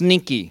 he's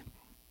sneaky.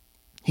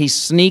 He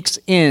sneaks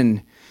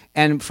in.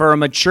 And for a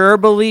mature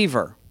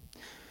believer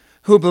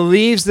who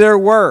believes their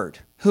word,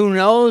 who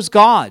knows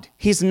God,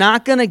 he's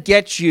not going to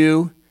get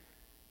you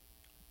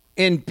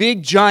in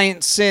big,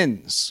 giant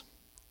sins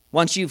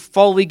once you've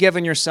fully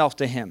given yourself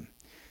to him.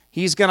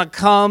 He's going to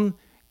come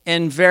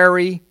in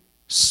very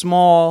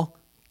small,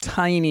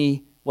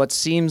 tiny, what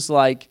seems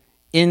like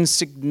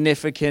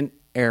insignificant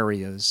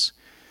areas.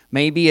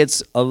 Maybe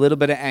it's a little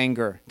bit of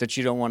anger that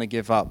you don't want to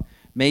give up.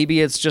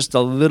 Maybe it's just a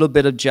little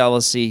bit of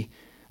jealousy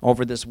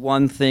over this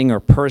one thing or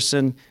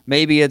person.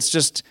 Maybe it's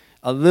just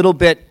a little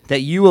bit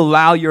that you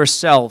allow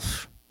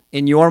yourself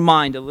in your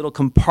mind, a little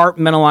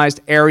compartmentalized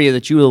area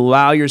that you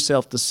allow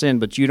yourself to sin,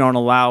 but you don't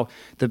allow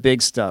the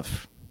big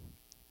stuff.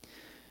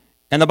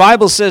 And the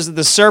Bible says that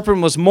the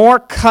serpent was more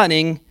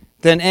cunning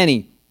than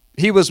any.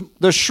 He was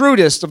the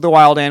shrewdest of the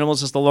wild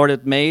animals as the Lord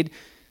had made.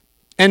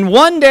 And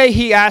one day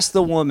he asked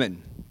the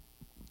woman,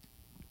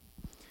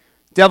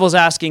 devil's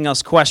asking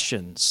us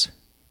questions.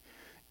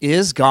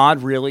 Is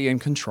God really in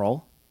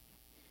control?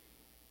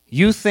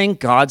 You think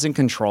God's in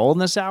control in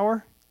this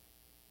hour?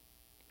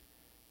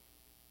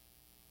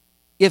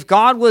 If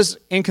God was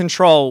in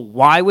control,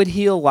 why would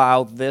he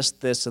allow this,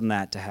 and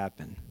that to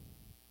happen?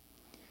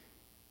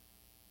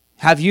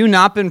 Have you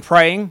not been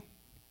praying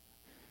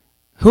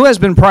Who has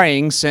been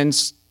praying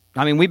since,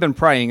 we've been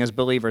praying as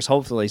believers,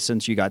 hopefully,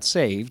 since you got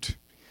saved.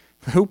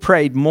 Who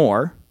prayed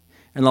more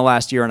in the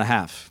last year and a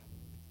half?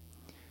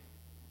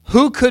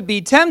 Who could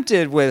be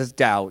tempted with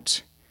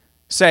doubt,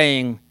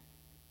 saying,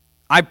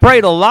 I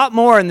prayed a lot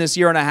more in this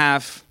year and a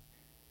half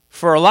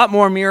for a lot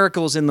more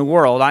miracles in the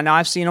world. I know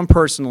I've seen them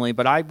personally,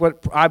 but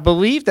I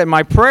believe that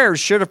my prayers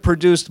should have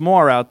produced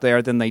more out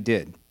there than they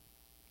did.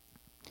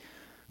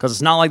 Because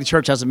it's not like the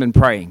church hasn't been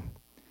praying.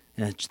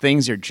 And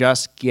things are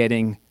just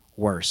getting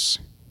worse.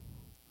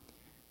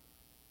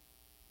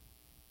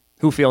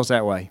 Who feels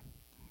that way?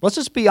 Let's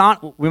just be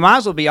honest. We might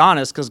as well be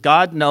honest because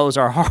God knows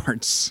our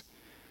hearts.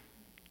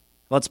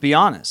 Let's be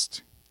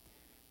honest.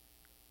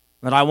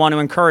 But I want to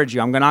encourage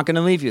you. I'm not going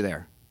to leave you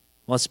there.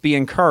 Let's be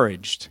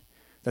encouraged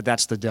that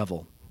that's the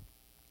devil.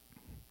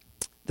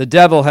 The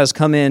devil has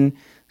come in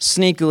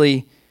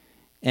sneakily,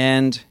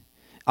 and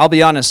I'll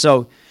be honest.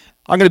 So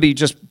I'm going to be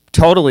just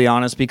totally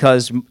honest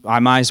because I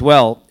might as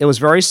well. It was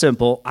very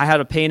simple. I had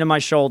a pain in my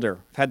shoulder.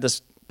 I've had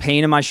this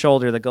pain in my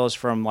shoulder that goes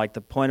from like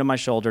the point of my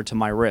shoulder to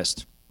my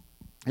wrist.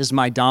 This is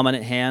my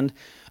dominant hand.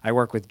 I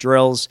work with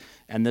drills,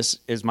 and this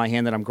is my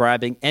hand that I'm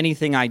grabbing.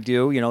 Anything I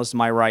do, this is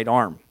my right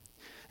arm.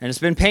 And it's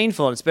been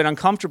painful. It's been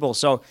uncomfortable.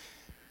 So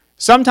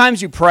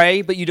sometimes you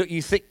pray, but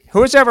you think,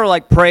 who's ever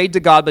like prayed to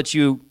God, but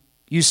you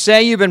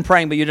say you've been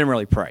praying, but you didn't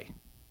really pray?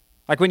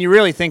 Like when you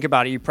really think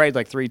about it, you prayed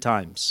like 3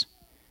 times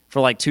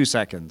for like 2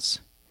 seconds.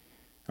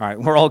 All right,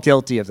 we're all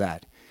guilty of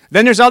that.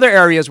 Then there's other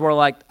areas where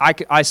like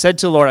I said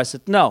to the Lord, I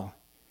said, no,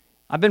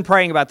 I've been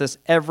praying about this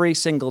every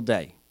single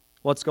day.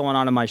 What's going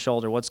on in my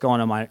shoulder? What's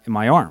going on in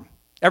my arm?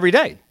 Every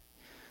day.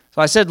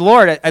 So I said,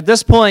 Lord, at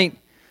this point,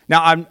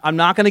 now I'm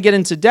not going to get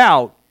into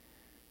doubt,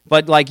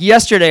 but like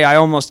yesterday,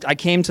 I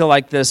came to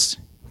like this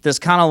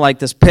kind of like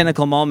this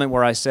pinnacle moment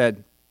where I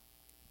said,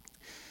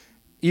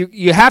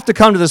 you have to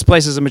come to this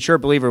place as a mature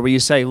believer where you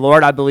say,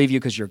 Lord, I believe you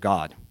because you're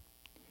God.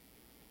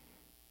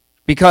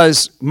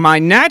 Because my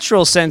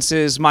natural sense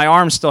is my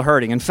arm's still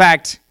hurting. In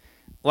fact,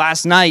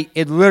 last night,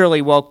 it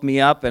literally woke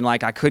me up and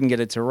like I couldn't get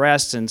it to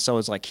rest, and so it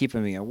was like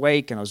keeping me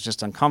awake, and I was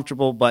just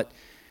uncomfortable. But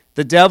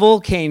the devil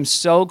came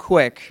so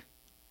quick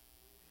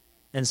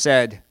and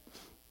said,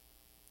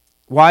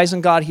 why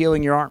isn't God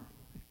healing your arm?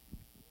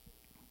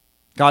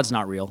 God's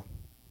not real.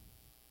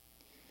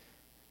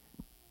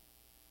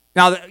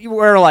 Now,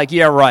 we're like,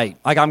 yeah, right.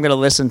 Like, I'm going to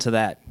listen to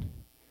that.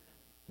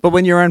 But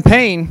when you're in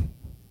pain,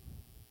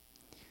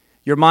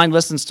 your mind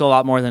listens to a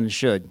lot more than it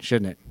should,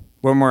 shouldn't it?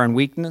 When we're in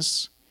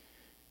weakness,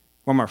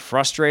 when we're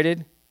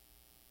frustrated,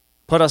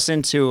 put us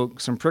into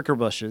some pricker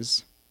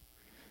bushes,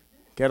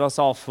 get us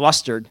all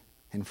flustered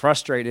and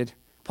frustrated,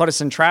 put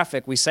us in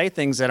traffic. We say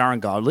things that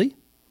aren't godly.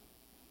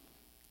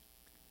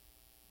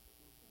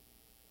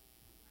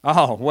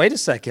 Oh, wait a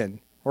second.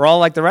 We're all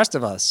like the rest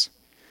of us.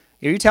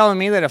 Are you telling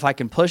me that if I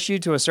can push you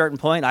to a certain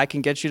point, I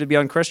can get you to be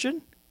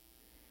unchristian?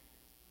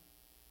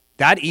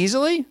 That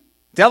easily?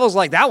 Devil's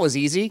like, that was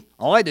easy.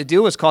 All I had to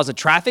do was cause a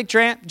traffic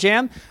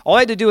jam. All I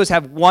had to do was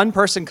have one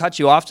person cut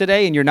you off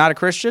today and you're not a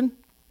Christian?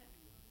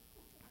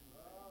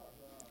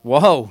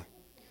 Whoa.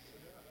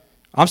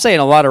 I'm saying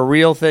a lot of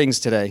real things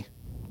today.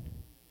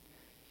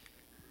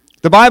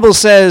 The Bible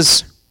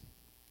says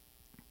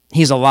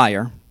he's a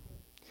liar.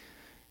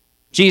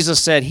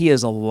 Jesus said he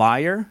is a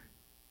liar.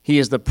 He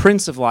is the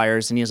prince of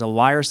liars, and he is a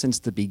liar since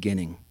the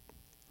beginning.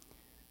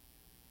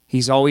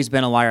 He's always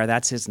been a liar.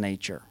 That's his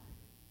nature.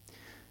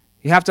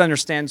 You have to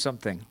understand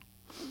something.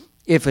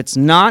 If it's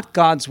not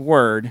God's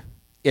word,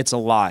 it's a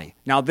lie.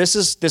 Now, this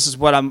is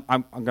what I'm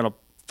going to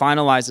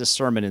finalize this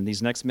sermon in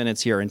these next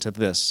minutes here into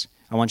this.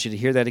 I want you to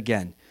hear that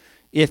again.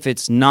 If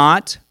it's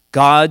not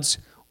God's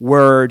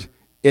word,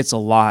 it's a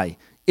lie.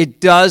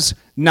 It does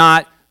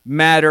not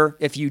matter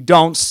if you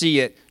don't see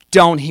it,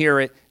 don't hear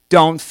it,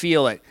 don't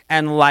feel it.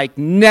 And like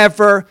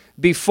never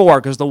before,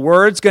 because the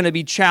word's going to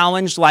be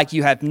challenged like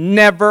you have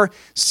never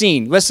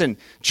seen. Listen,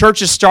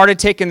 churches started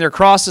taking their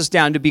crosses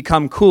down to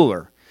become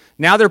cooler.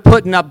 Now they're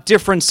putting up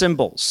different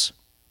symbols.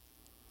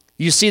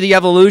 You see the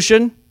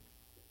evolution?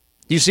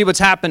 You see what's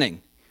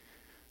happening?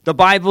 The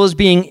Bible is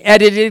being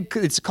edited.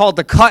 It's called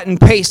the cut and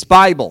paste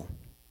Bible.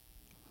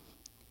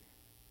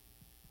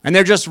 And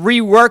they're just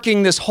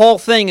reworking this whole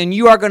thing, and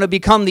you are going to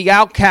become the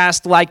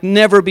outcast like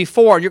never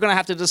before. You're going to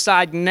have to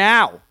decide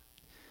now.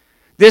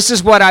 This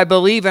is what I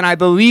believe, and I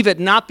believe it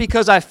not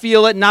because I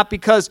feel it, not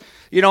because,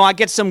 I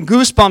get some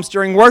goosebumps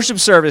during worship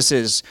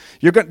services.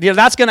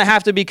 That's going to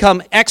have to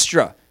become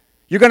extra.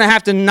 You're going to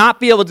have to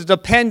not be able to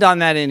depend on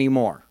that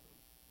anymore.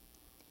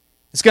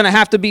 It's going to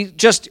have to be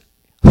just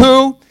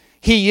who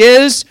he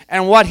is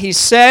and what he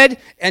said,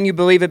 and you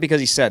believe it because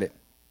he said it.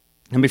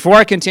 And before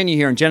I continue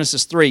here in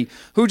Genesis 3,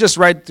 who just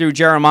read through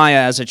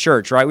Jeremiah as a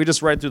church, right? We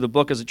just read through the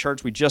book as a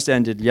church. We just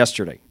ended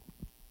yesterday.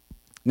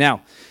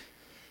 Now,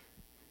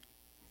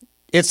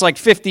 it's like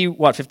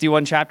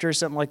 51 chapters,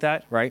 something like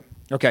that, right?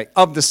 Okay,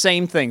 of the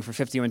same thing for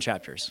 51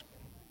 chapters.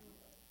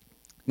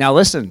 Now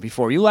listen,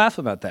 before you laugh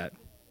about that,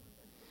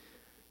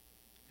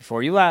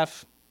 we're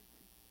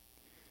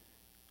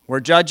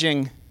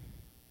judging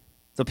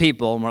the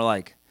people, and we're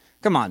like,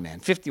 come on, man,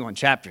 51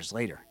 chapters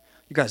later.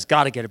 You guys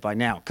got to get it by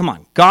now. Come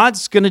on.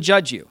 God's going to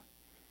judge you.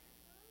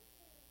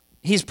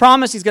 He's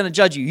promised he's going to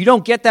judge you. You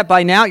don't get that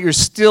by now. You're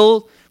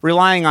still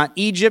relying on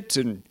Egypt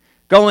and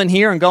going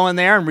here and going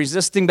there and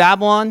resisting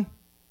Babylon.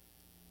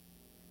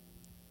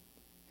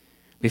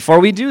 Before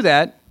we do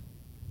that,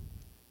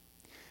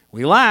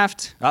 we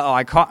laughed. Uh-oh,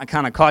 I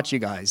kind of caught you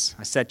guys.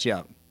 I set you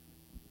up.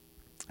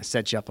 I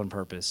set you up on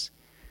purpose.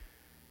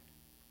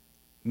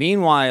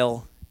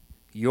 Meanwhile,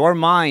 your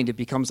mind, it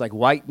becomes like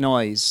white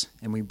noise,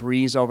 and we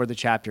breeze over the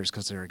chapters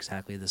because they're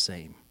exactly the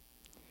same.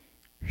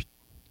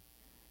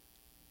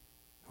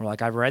 We're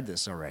like, I've read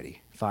this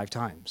already 5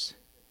 times.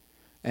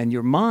 And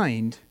your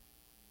mind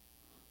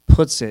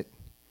puts it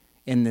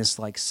in this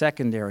like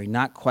secondary,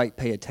 not quite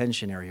pay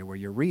attention area where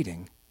you're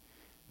reading,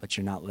 but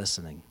you're not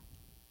listening.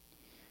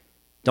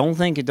 Don't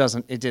think it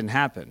didn't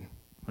happen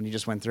when you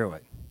just went through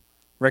it.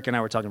 Rick and I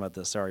were talking about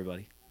this. Sorry,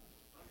 buddy.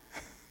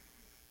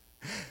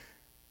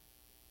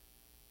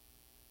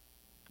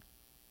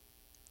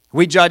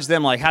 We judge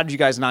them like, how did you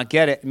guys not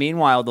get it?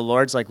 Meanwhile, the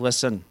Lord's like,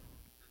 listen,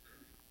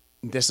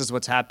 this is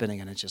what's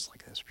happening. And it's just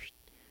like this.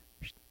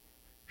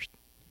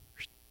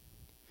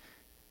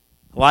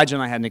 Elijah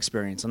and I had an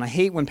experience. And I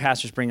hate when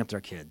pastors bring up their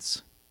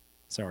kids.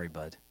 Sorry,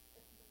 bud.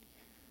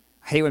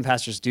 I hate when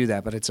pastors do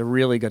that, but it's a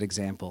really good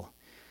example.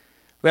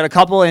 We had a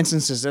couple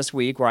instances this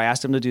week where I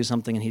asked him to do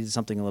something and he did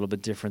something a little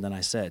bit different than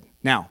I said.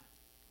 Now,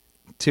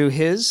 to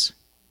his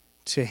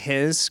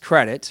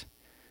credit,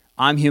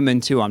 I'm human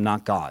too. I'm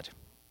not God.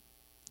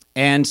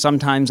 And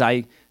sometimes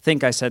I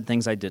think I said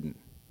things I didn't.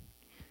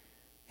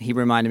 He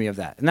reminded me of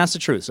that. And that's the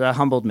truth. So that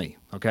humbled me,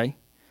 okay?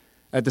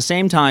 At the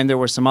same time, there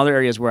were some other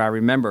areas where I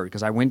remembered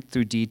because I went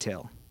through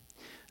detail.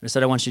 And I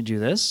said, I want you to do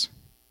this,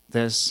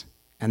 this,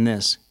 and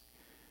this.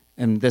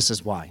 And this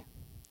is why.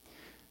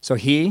 So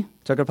he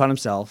took it upon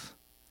himself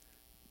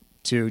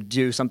to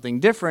do something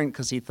different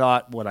because he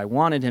thought what I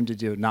wanted him to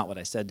do, not what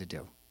I said to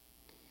do.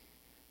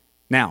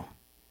 Now,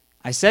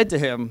 I said to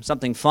him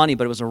something funny,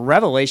 but it was a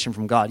revelation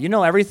from God. You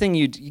know,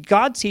 everything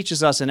God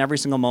teaches us in every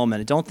single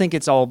moment. Don't think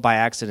it's all by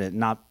accident,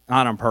 not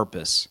on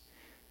purpose.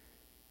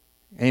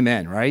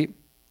 Amen, right?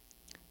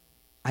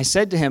 I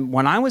said to him,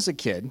 when I was a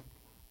kid,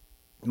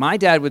 my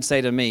dad would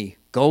say to me,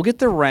 go get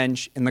the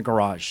wrench in the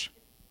garage.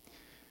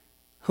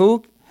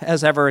 Who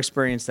has ever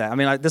experienced that? I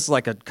mean, this is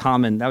like that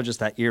was just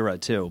that era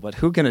too, but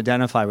who can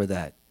identify with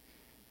that?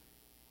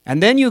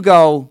 And then you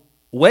go,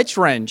 which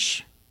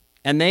wrench?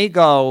 And they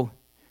go,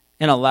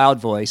 in a loud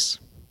voice,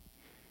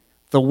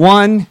 the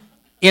one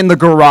in the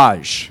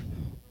garage.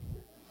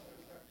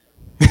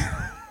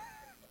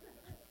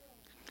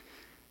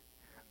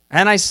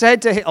 And I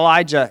said to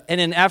Elijah, in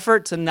an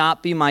effort to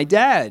not be my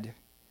dad,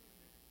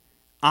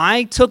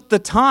 I took the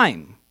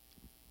time,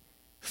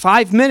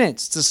 5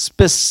 minutes, to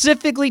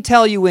specifically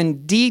tell you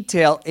in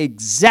detail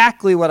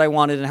exactly what I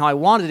wanted and how I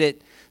wanted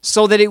it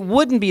so that it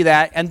wouldn't be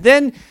that. And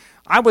then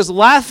I was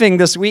laughing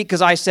this week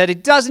because I said,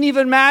 it doesn't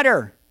even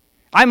matter.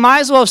 I might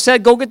as well have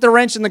said, go get the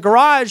wrench in the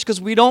garage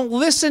because we don't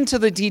listen to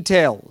the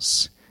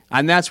details.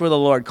 And that's where the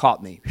Lord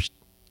caught me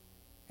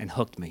and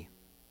hooked me.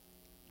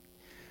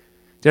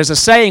 There's a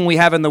saying we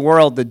have in the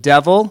world, the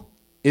devil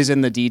is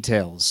in the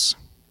details.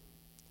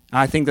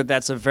 I think that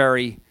that's a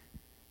very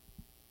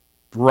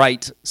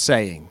right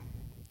saying.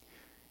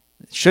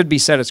 It should be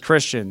said as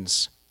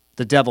Christians,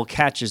 the devil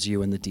catches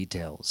you in the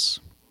details.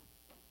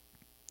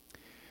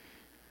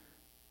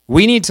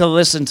 We need to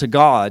listen to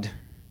God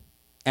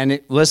and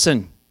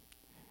listen.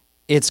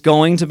 It's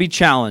going to be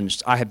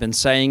challenged. I have been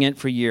saying it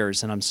for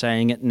years, and I'm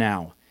saying it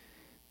now.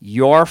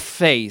 Your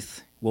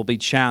faith will be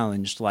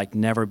challenged like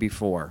never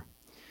before.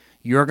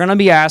 You're going to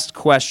be asked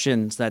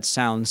questions that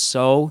sound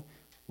so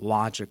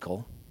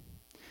logical,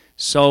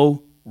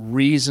 so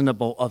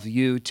reasonable of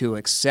you to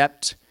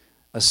accept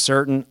a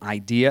certain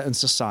idea in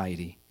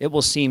society. It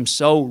will seem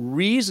so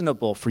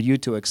reasonable for you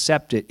to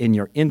accept it in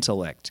your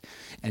intellect,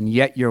 and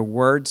yet your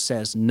word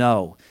says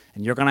no,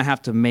 and you're going to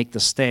have to make the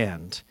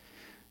stand.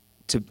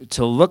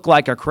 To look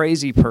like a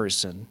crazy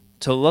person,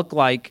 to look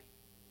like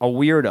a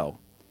weirdo,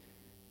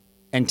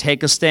 and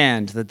take a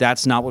stand that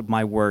that's not what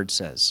my word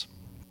says.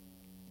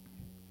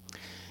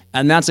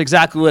 And that's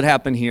exactly what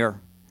happened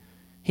here.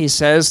 He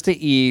says to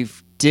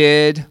Eve,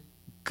 did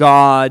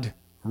God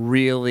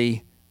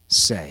really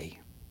say?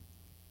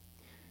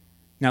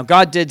 Now,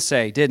 God did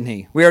say, didn't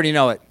he? We already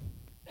know it.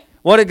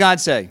 What did God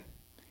say?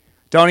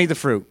 Don't eat the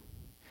fruit.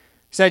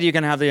 He said you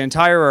can have the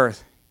entire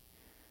earth.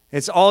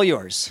 It's all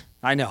yours.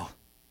 I know.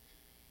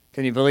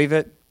 Can you believe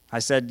it? I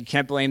said you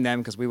can't blame them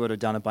because we would have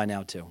done it by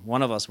now too.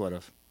 One of us would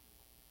have.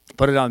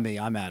 Put it on me.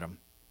 I'm Adam.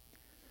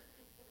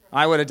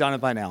 I would have done it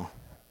by now.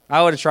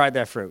 I would have tried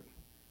that fruit.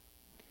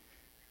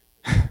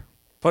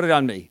 Put it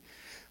on me.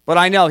 But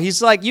I know.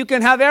 He's like, you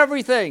can have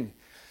everything.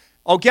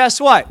 Oh, guess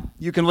what?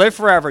 You can live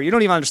forever. You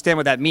don't even understand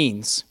what that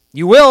means.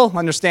 You will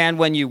understand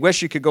when you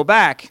wish you could go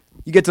back.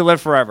 You get to live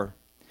forever.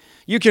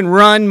 You can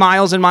run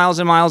miles and miles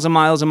and miles and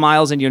miles and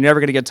miles, and you're never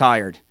going to get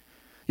tired.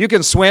 You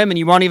can swim, and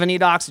you won't even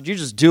need oxygen. You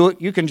just do it.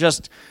 You can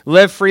just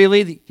live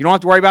freely. You don't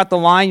have to worry about the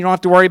line. You don't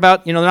have to worry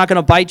about, they're not going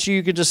to bite you.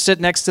 You can just sit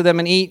next to them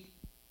and eat.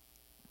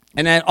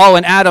 And then,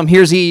 and Adam,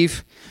 here's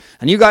Eve.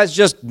 And you guys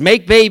just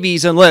make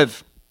babies and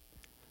live.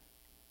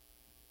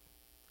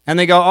 And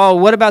they go, oh,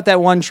 what about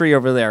that one tree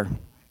over there?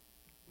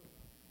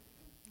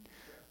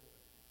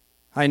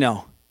 I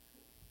know.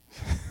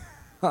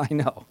 I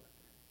know.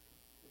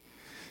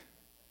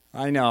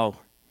 I know.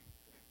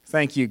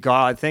 Thank you,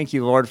 God. Thank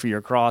you, Lord, for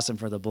your cross and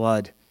for the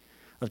blood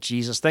of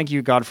Jesus. Thank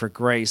you, God, for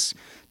grace.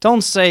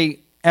 Don't say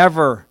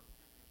ever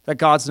that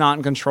God's not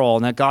in control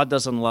and that God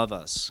doesn't love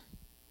us.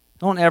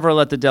 Don't ever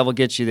let the devil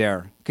get you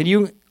there. Can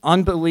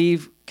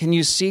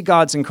you see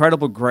God's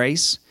incredible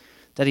grace,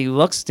 that he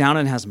looks down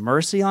and has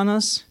mercy on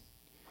us?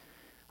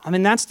 I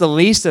mean, that's the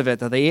least of it,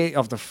 that they ate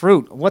of the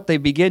fruit. What they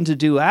begin to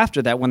do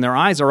after that, when their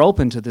eyes are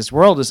open to this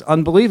world, is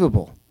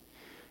unbelievable.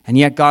 And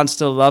yet God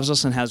still loves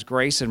us and has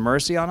grace and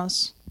mercy on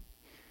us.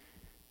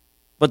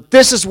 But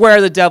this is where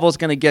the devil's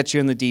going to get you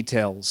in the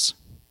details.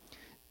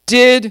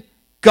 Did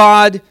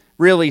God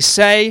really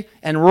say?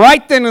 And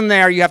right then and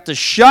there, you have to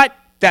shut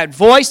that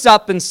voice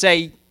up and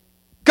say,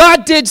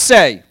 God did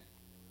say.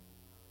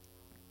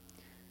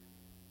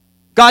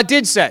 God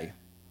did say.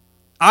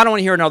 I don't want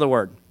to hear another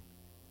word.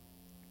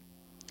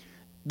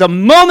 The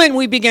moment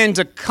we begin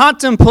to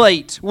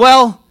contemplate,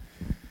 it's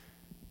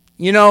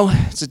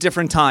a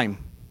different time.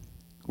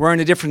 We're in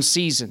a different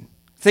season.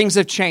 Things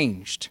have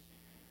changed.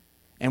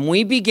 And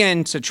we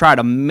begin to try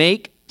to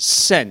make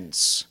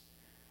sense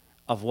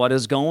of what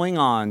is going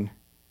on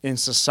in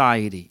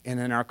society and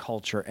in our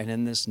culture and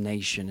in this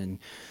nation. And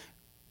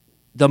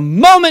the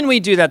moment we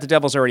do that, the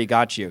devil's already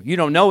got you. You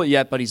don't know it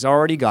yet, but he's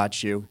already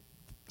got you.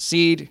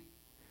 Seed,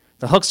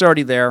 the hook's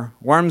already there.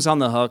 Worm's on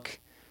the hook.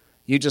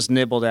 You just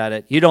nibbled at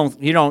it.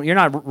 You're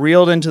not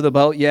reeled into the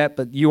boat yet,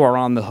 but you are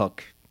on the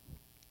hook.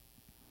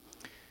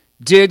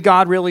 Did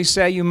God really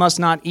say you must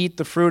not eat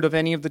the fruit of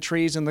any of the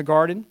trees in the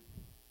garden?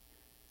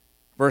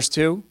 Verse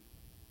 2.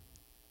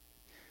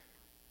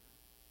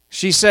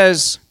 She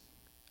says,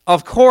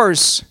 of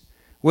course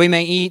we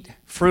may eat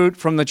fruit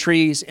from the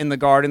trees in the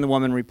garden, the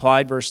woman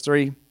replied. Verse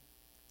 3.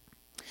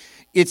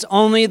 It's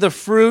only the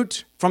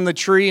fruit from the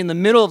tree in the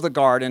middle of the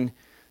garden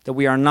that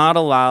we are not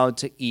allowed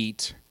to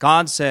eat.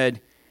 God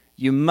said,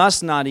 you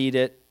must not eat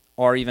it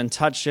or even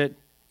touch it.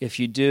 If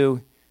you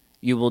do,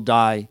 you will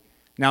die.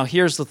 Now,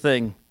 here's the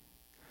thing.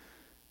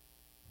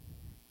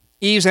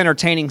 Eve's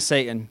entertaining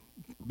Satan.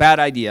 Bad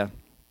idea.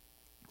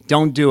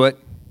 Don't do it.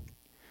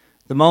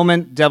 The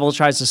moment devil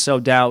tries to sow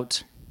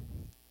doubt,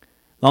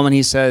 the moment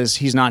he says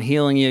he's not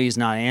healing you, he's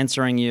not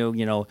answering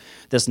you,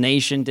 this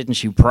nation,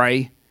 didn't you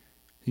pray?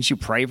 Didn't you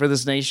pray for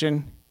this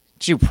nation?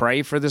 Did you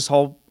pray for this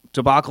whole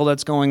debacle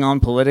that's going on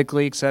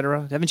politically,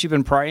 etc.? Haven't you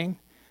been praying?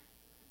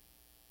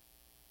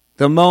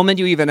 The moment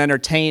you even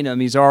entertain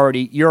him,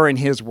 you're in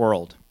his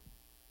world.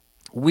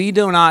 We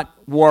do not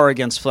war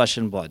against flesh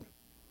and blood.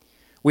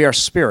 We are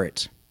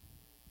spirit.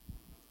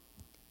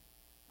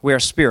 We are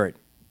spirit.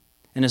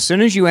 And as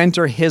soon as you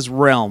enter his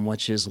realm,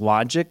 which is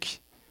logic,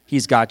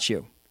 he's got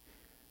you.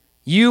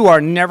 You are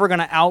never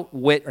going to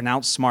outwit and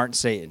outsmart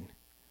Satan,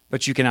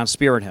 but you can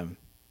outspirit him.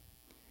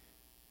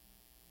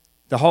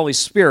 The Holy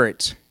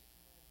Spirit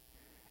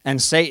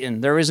and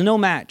Satan, there is no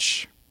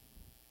match.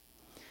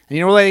 And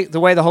you know the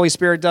way the Holy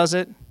Spirit does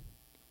it?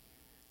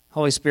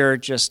 Holy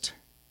Spirit just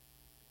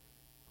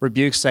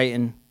rebukes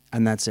Satan,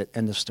 and that's it.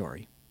 End of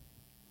story.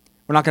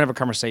 We're not going to have a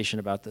conversation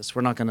about this.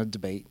 We're not going to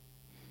debate.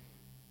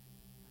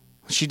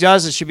 What she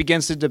does is she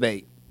begins to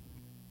debate.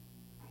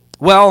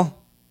 Well,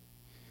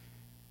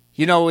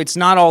 it's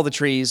not all the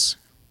trees.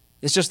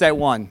 It's just that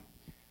one.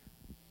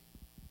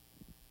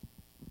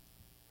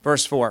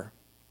 Verse 4.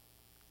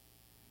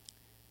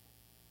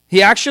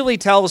 He actually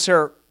tells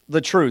her the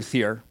truth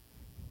here.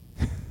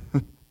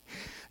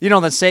 You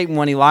know that Satan,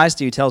 when he lies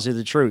to you, tells you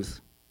the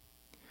truth.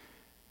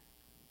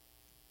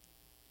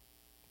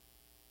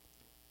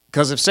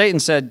 Because if Satan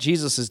said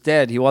Jesus is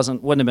dead, he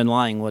wouldn't have been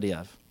lying, would he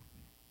have?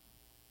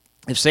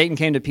 If Satan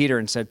came to Peter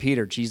and said,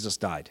 Peter, Jesus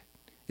died,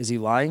 is he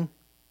lying?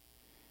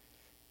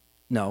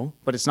 No,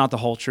 but it's not the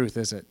whole truth,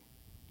 is it?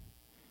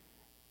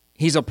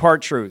 He's a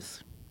part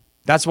truth.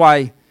 That's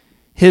why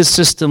his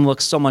system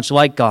looks so much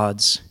like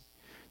God's.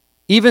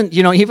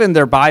 Even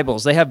their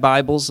Bibles, they have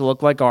Bibles that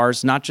look like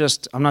ours,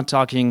 I'm not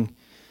talking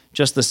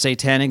just the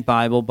satanic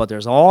Bible, but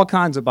there's all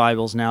kinds of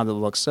Bibles now that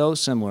look so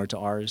similar to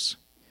ours,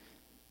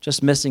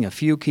 just missing a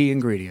few key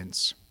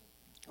ingredients,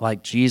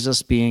 like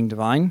Jesus being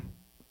divine.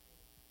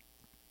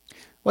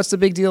 What's the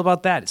big deal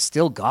about that? It's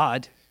still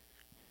God.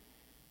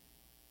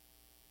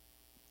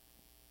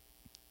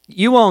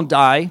 You won't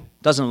die,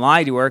 doesn't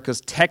lie to her,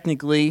 because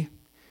technically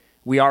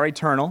we are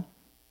eternal,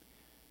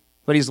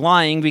 but he's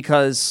lying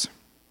because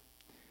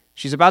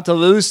she's about to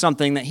lose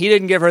something that he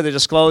didn't give her the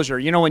disclosure.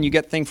 You know when you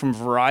get things from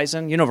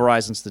Verizon? You know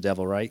Verizon's the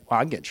devil, right? Well,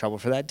 I can get in trouble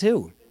for that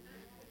too.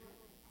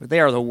 But they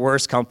are the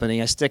worst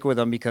company. I stick with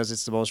them because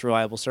it's the most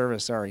reliable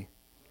service, sorry.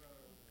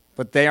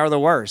 But they are the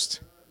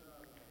worst.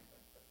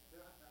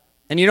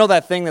 And you know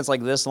that thing that's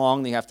like this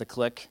long that you have to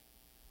click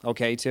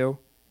okay to?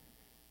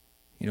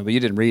 But you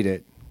didn't read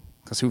it,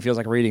 because who feels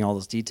like reading all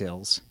those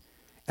details?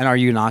 And are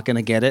you not going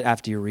to get it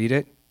after you read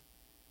it?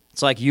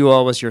 It's like you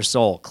owe us your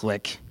soul.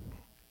 Click.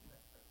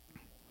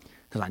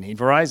 Because I need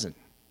Verizon.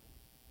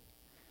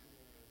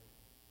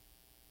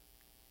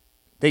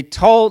 He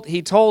told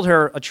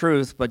her a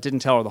truth, but didn't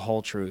tell her the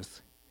whole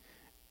truth.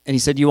 And he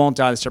said, you won't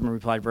die. The serpent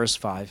replied, verse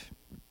 5.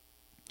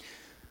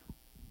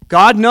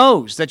 God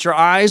knows that your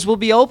eyes will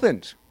be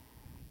opened.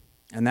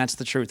 And that's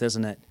the truth,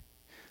 isn't it?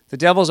 The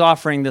devil's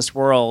offering this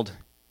world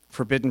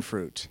forbidden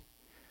fruit.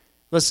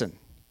 Listen,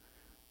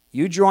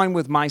 you join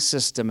with my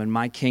system and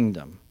my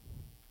kingdom,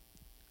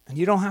 and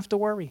you don't have to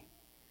worry.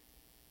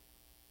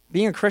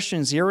 Being a Christian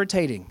is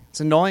irritating. It's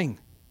annoying.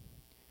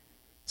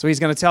 So he's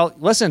going to tell,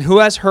 listen, who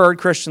has heard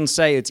Christians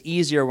say it's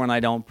easier when I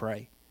don't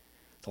pray?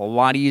 It's a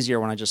lot easier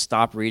when I just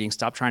stop reading,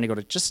 stop trying to go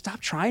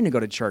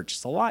to church.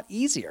 It's a lot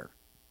easier.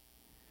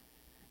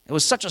 It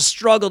was such a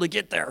struggle to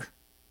get there.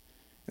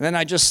 And then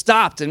I just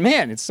stopped, and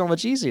man, it's so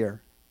much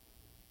easier.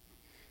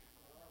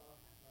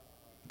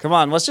 Come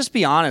on, let's just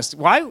be honest.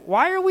 Why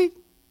are we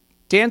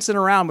dancing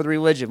around with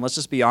religion? Let's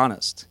just be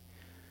honest.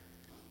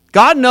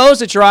 God knows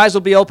that your eyes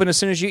will be open as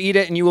soon as you eat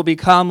it, and you will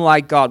become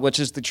like God, which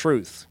is the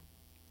truth.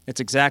 It's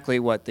exactly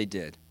what they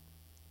did.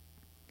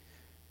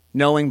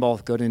 Knowing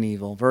both good and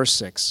evil. Verse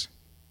 6.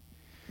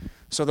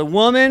 So the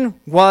woman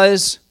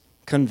was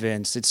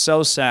convinced. It's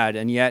so sad,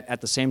 and yet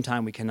at the same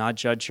time we cannot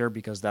judge her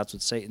because that's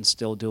what Satan's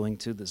still doing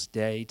to this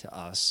day to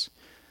us.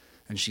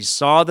 And she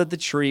saw that the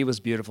tree was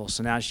beautiful,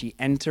 so now she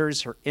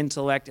enters her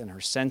intellect and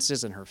her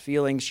senses and her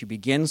feelings. She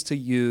begins to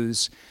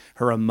use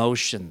her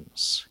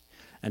emotions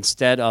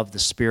instead of the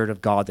Spirit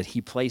of God that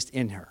he placed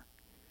in her.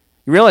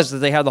 You realize that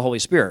they have the Holy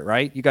Spirit,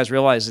 right? You guys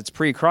realize it's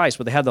pre-Christ,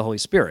 but they had the Holy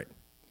Spirit.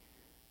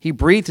 He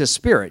breathed his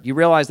Spirit. You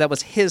realize that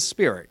was his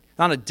Spirit,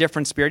 not a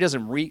different Spirit.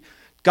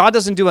 God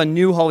doesn't do a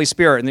new Holy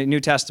Spirit in the New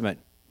Testament.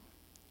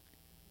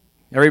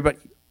 Everybody,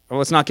 well,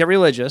 let's not get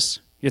religious.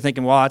 You're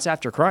thinking, well, that's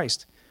after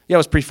Christ. Yeah, it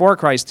was before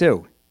Christ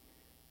too.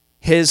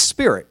 His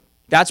Spirit.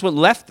 That's what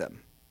left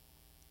them.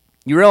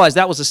 You realize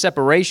that was a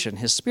separation.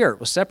 His Spirit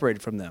was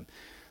separated from them.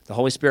 The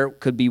Holy Spirit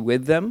could be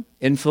with them,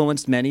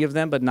 influenced many of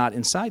them, but not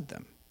inside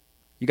them.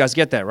 You guys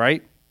get that,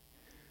 right?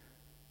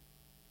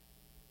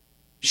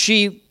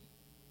 She,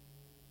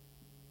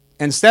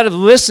 instead of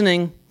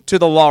listening to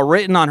the law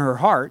written on her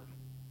heart,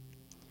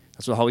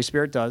 that's what the Holy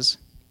Spirit does,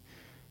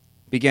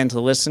 began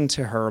to listen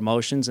to her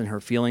emotions and her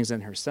feelings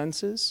and her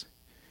senses.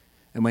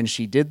 And when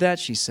she did that,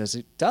 she says,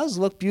 it does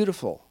look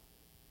beautiful.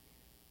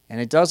 And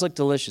it does look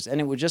delicious.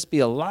 And it would just be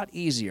a lot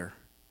easier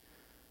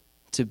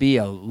to be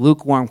a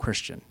lukewarm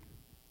Christian.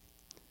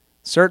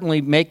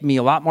 Certainly make me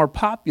a lot more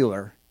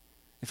popular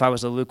if I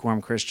was a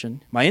lukewarm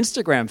Christian. My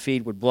Instagram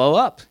feed would blow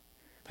up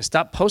if I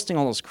stopped posting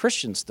all those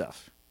Christian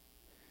stuff.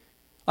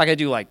 Like I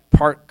do like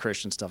part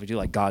Christian stuff. I do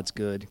like God's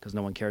good because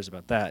no one cares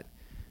about that.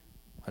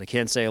 But I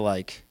can't say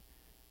like,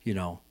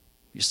 your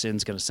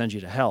sin's going to send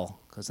you to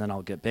hell because then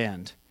I'll get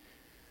banned.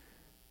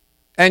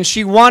 And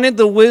she wanted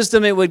the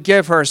wisdom it would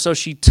give her, so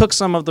she took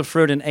some of the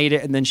fruit and ate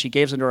it, and then she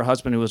gave it to her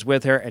husband who was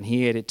with her, and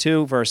he ate it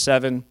too. Verse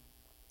 7.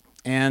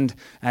 And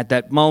at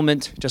that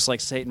moment, just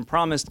like Satan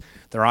promised,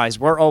 their eyes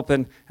were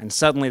open, and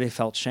suddenly they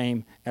felt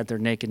shame at their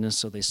nakedness,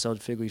 so they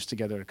sewed fig leaves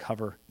together to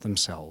cover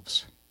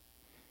themselves.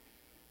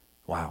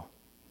 Wow.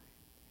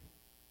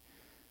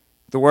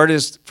 The word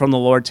is from the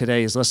Lord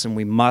today is, listen,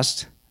 we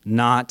must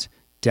not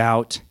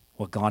doubt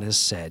what God has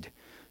said.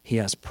 He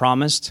has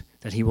promised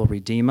that he will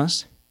redeem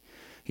us.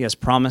 He has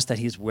promised that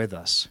he's with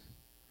us.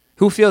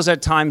 Who feels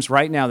at times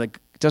right now that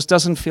just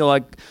doesn't feel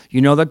like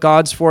that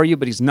God's for you,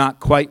 but he's not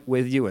quite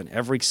with you in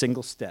every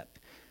single step?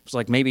 It's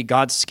like maybe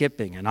God's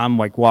skipping and I'm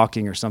like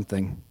walking or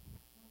something.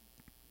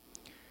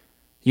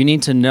 You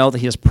need to know that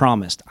he has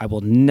promised, I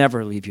will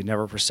never leave you,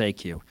 never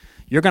forsake you.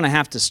 You're going to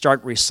have to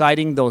start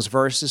reciting those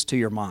verses to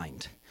your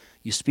mind.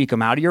 You speak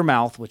them out of your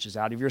mouth, which is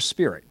out of your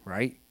spirit,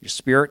 right? Your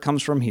spirit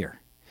comes from here.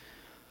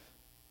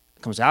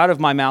 Comes out of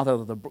my mouth,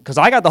 because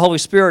I got the Holy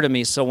Spirit in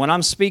me, so when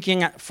I'm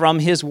speaking from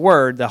his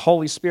word, the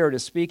Holy Spirit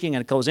is speaking,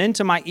 and it goes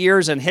into my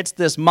ears and hits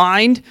this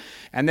mind,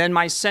 and then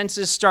my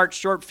senses start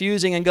short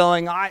fusing and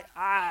going,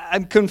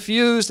 I'm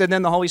confused, and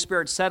then the Holy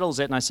Spirit settles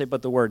it, and I say,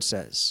 but the word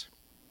says.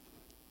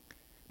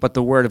 But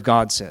the word of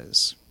God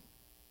says.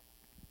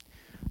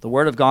 The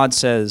word of God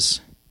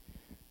says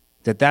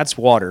that that's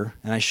water,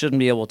 and I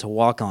shouldn't be able to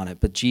walk on it,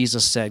 but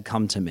Jesus said,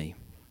 come to me.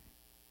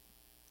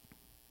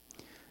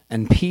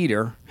 And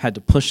Peter had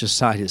to push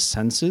aside his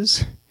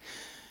senses,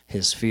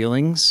 his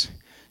feelings,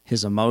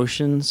 his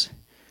emotions,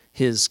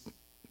 his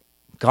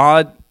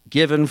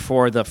God-given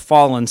for the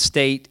fallen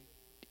state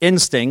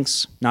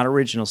instincts, not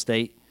original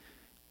state,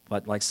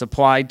 but like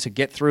supplied to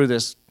get through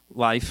this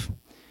life,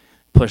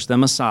 push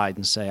them aside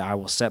and say, I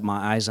will set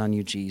my eyes on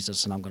you,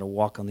 Jesus, and I'm going to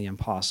walk on the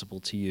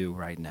impossible to you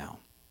right now.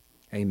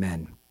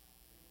 Amen.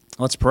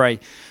 Let's pray.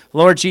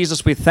 Lord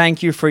Jesus, we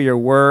thank you for your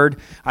word.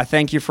 I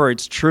thank you for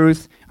its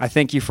truth. I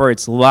thank you for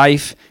its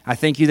life. I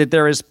thank you that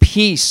there is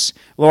peace,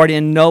 Lord,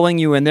 in knowing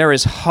you, and there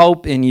is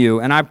hope in you.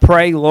 And I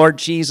pray, Lord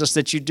Jesus,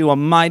 that you do a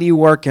mighty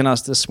work in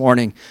us this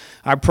morning.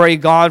 I pray,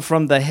 God,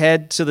 from the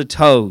head to the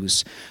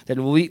toes, that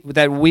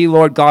we,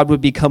 Lord God,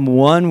 would become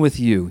one with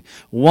you,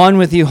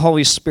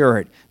 Holy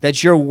Spirit,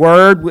 that your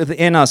word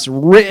within us,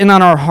 written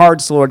on our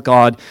hearts, Lord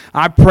God,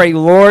 I pray,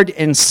 Lord,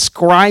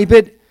 inscribe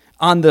it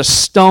on the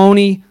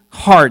stony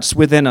hearts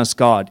within us,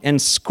 God.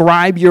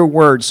 Inscribe your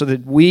word so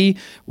that we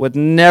would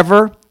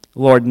never,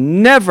 Lord,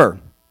 never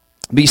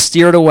be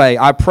steered away.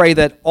 I pray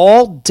that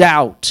all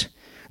doubt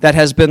that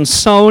has been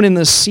sown in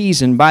this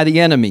season by the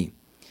enemy,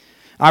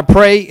 I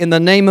pray in the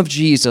name of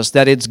Jesus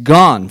that it's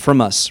gone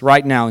from us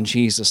right now in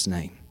Jesus'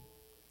 name.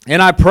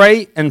 And I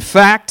pray, in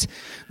fact,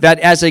 that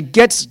as it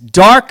gets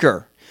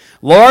darker,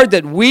 Lord,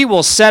 that we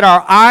will set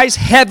our eyes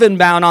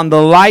heaven-bound on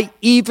the light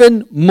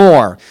even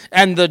more.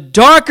 And the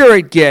darker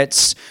it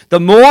gets, the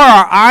more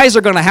our eyes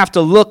are going to have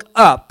to look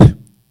up.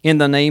 In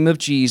the name of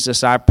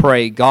Jesus, I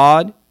pray,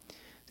 God,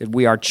 that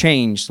we are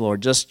changed,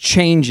 Lord. Just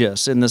change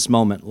us in this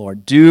moment,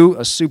 Lord. Do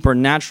a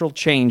supernatural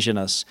change in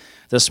us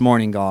this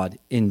morning, God.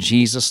 In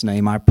Jesus'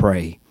 name I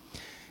pray.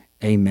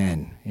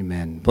 Amen.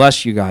 Amen.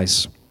 Bless you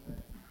guys.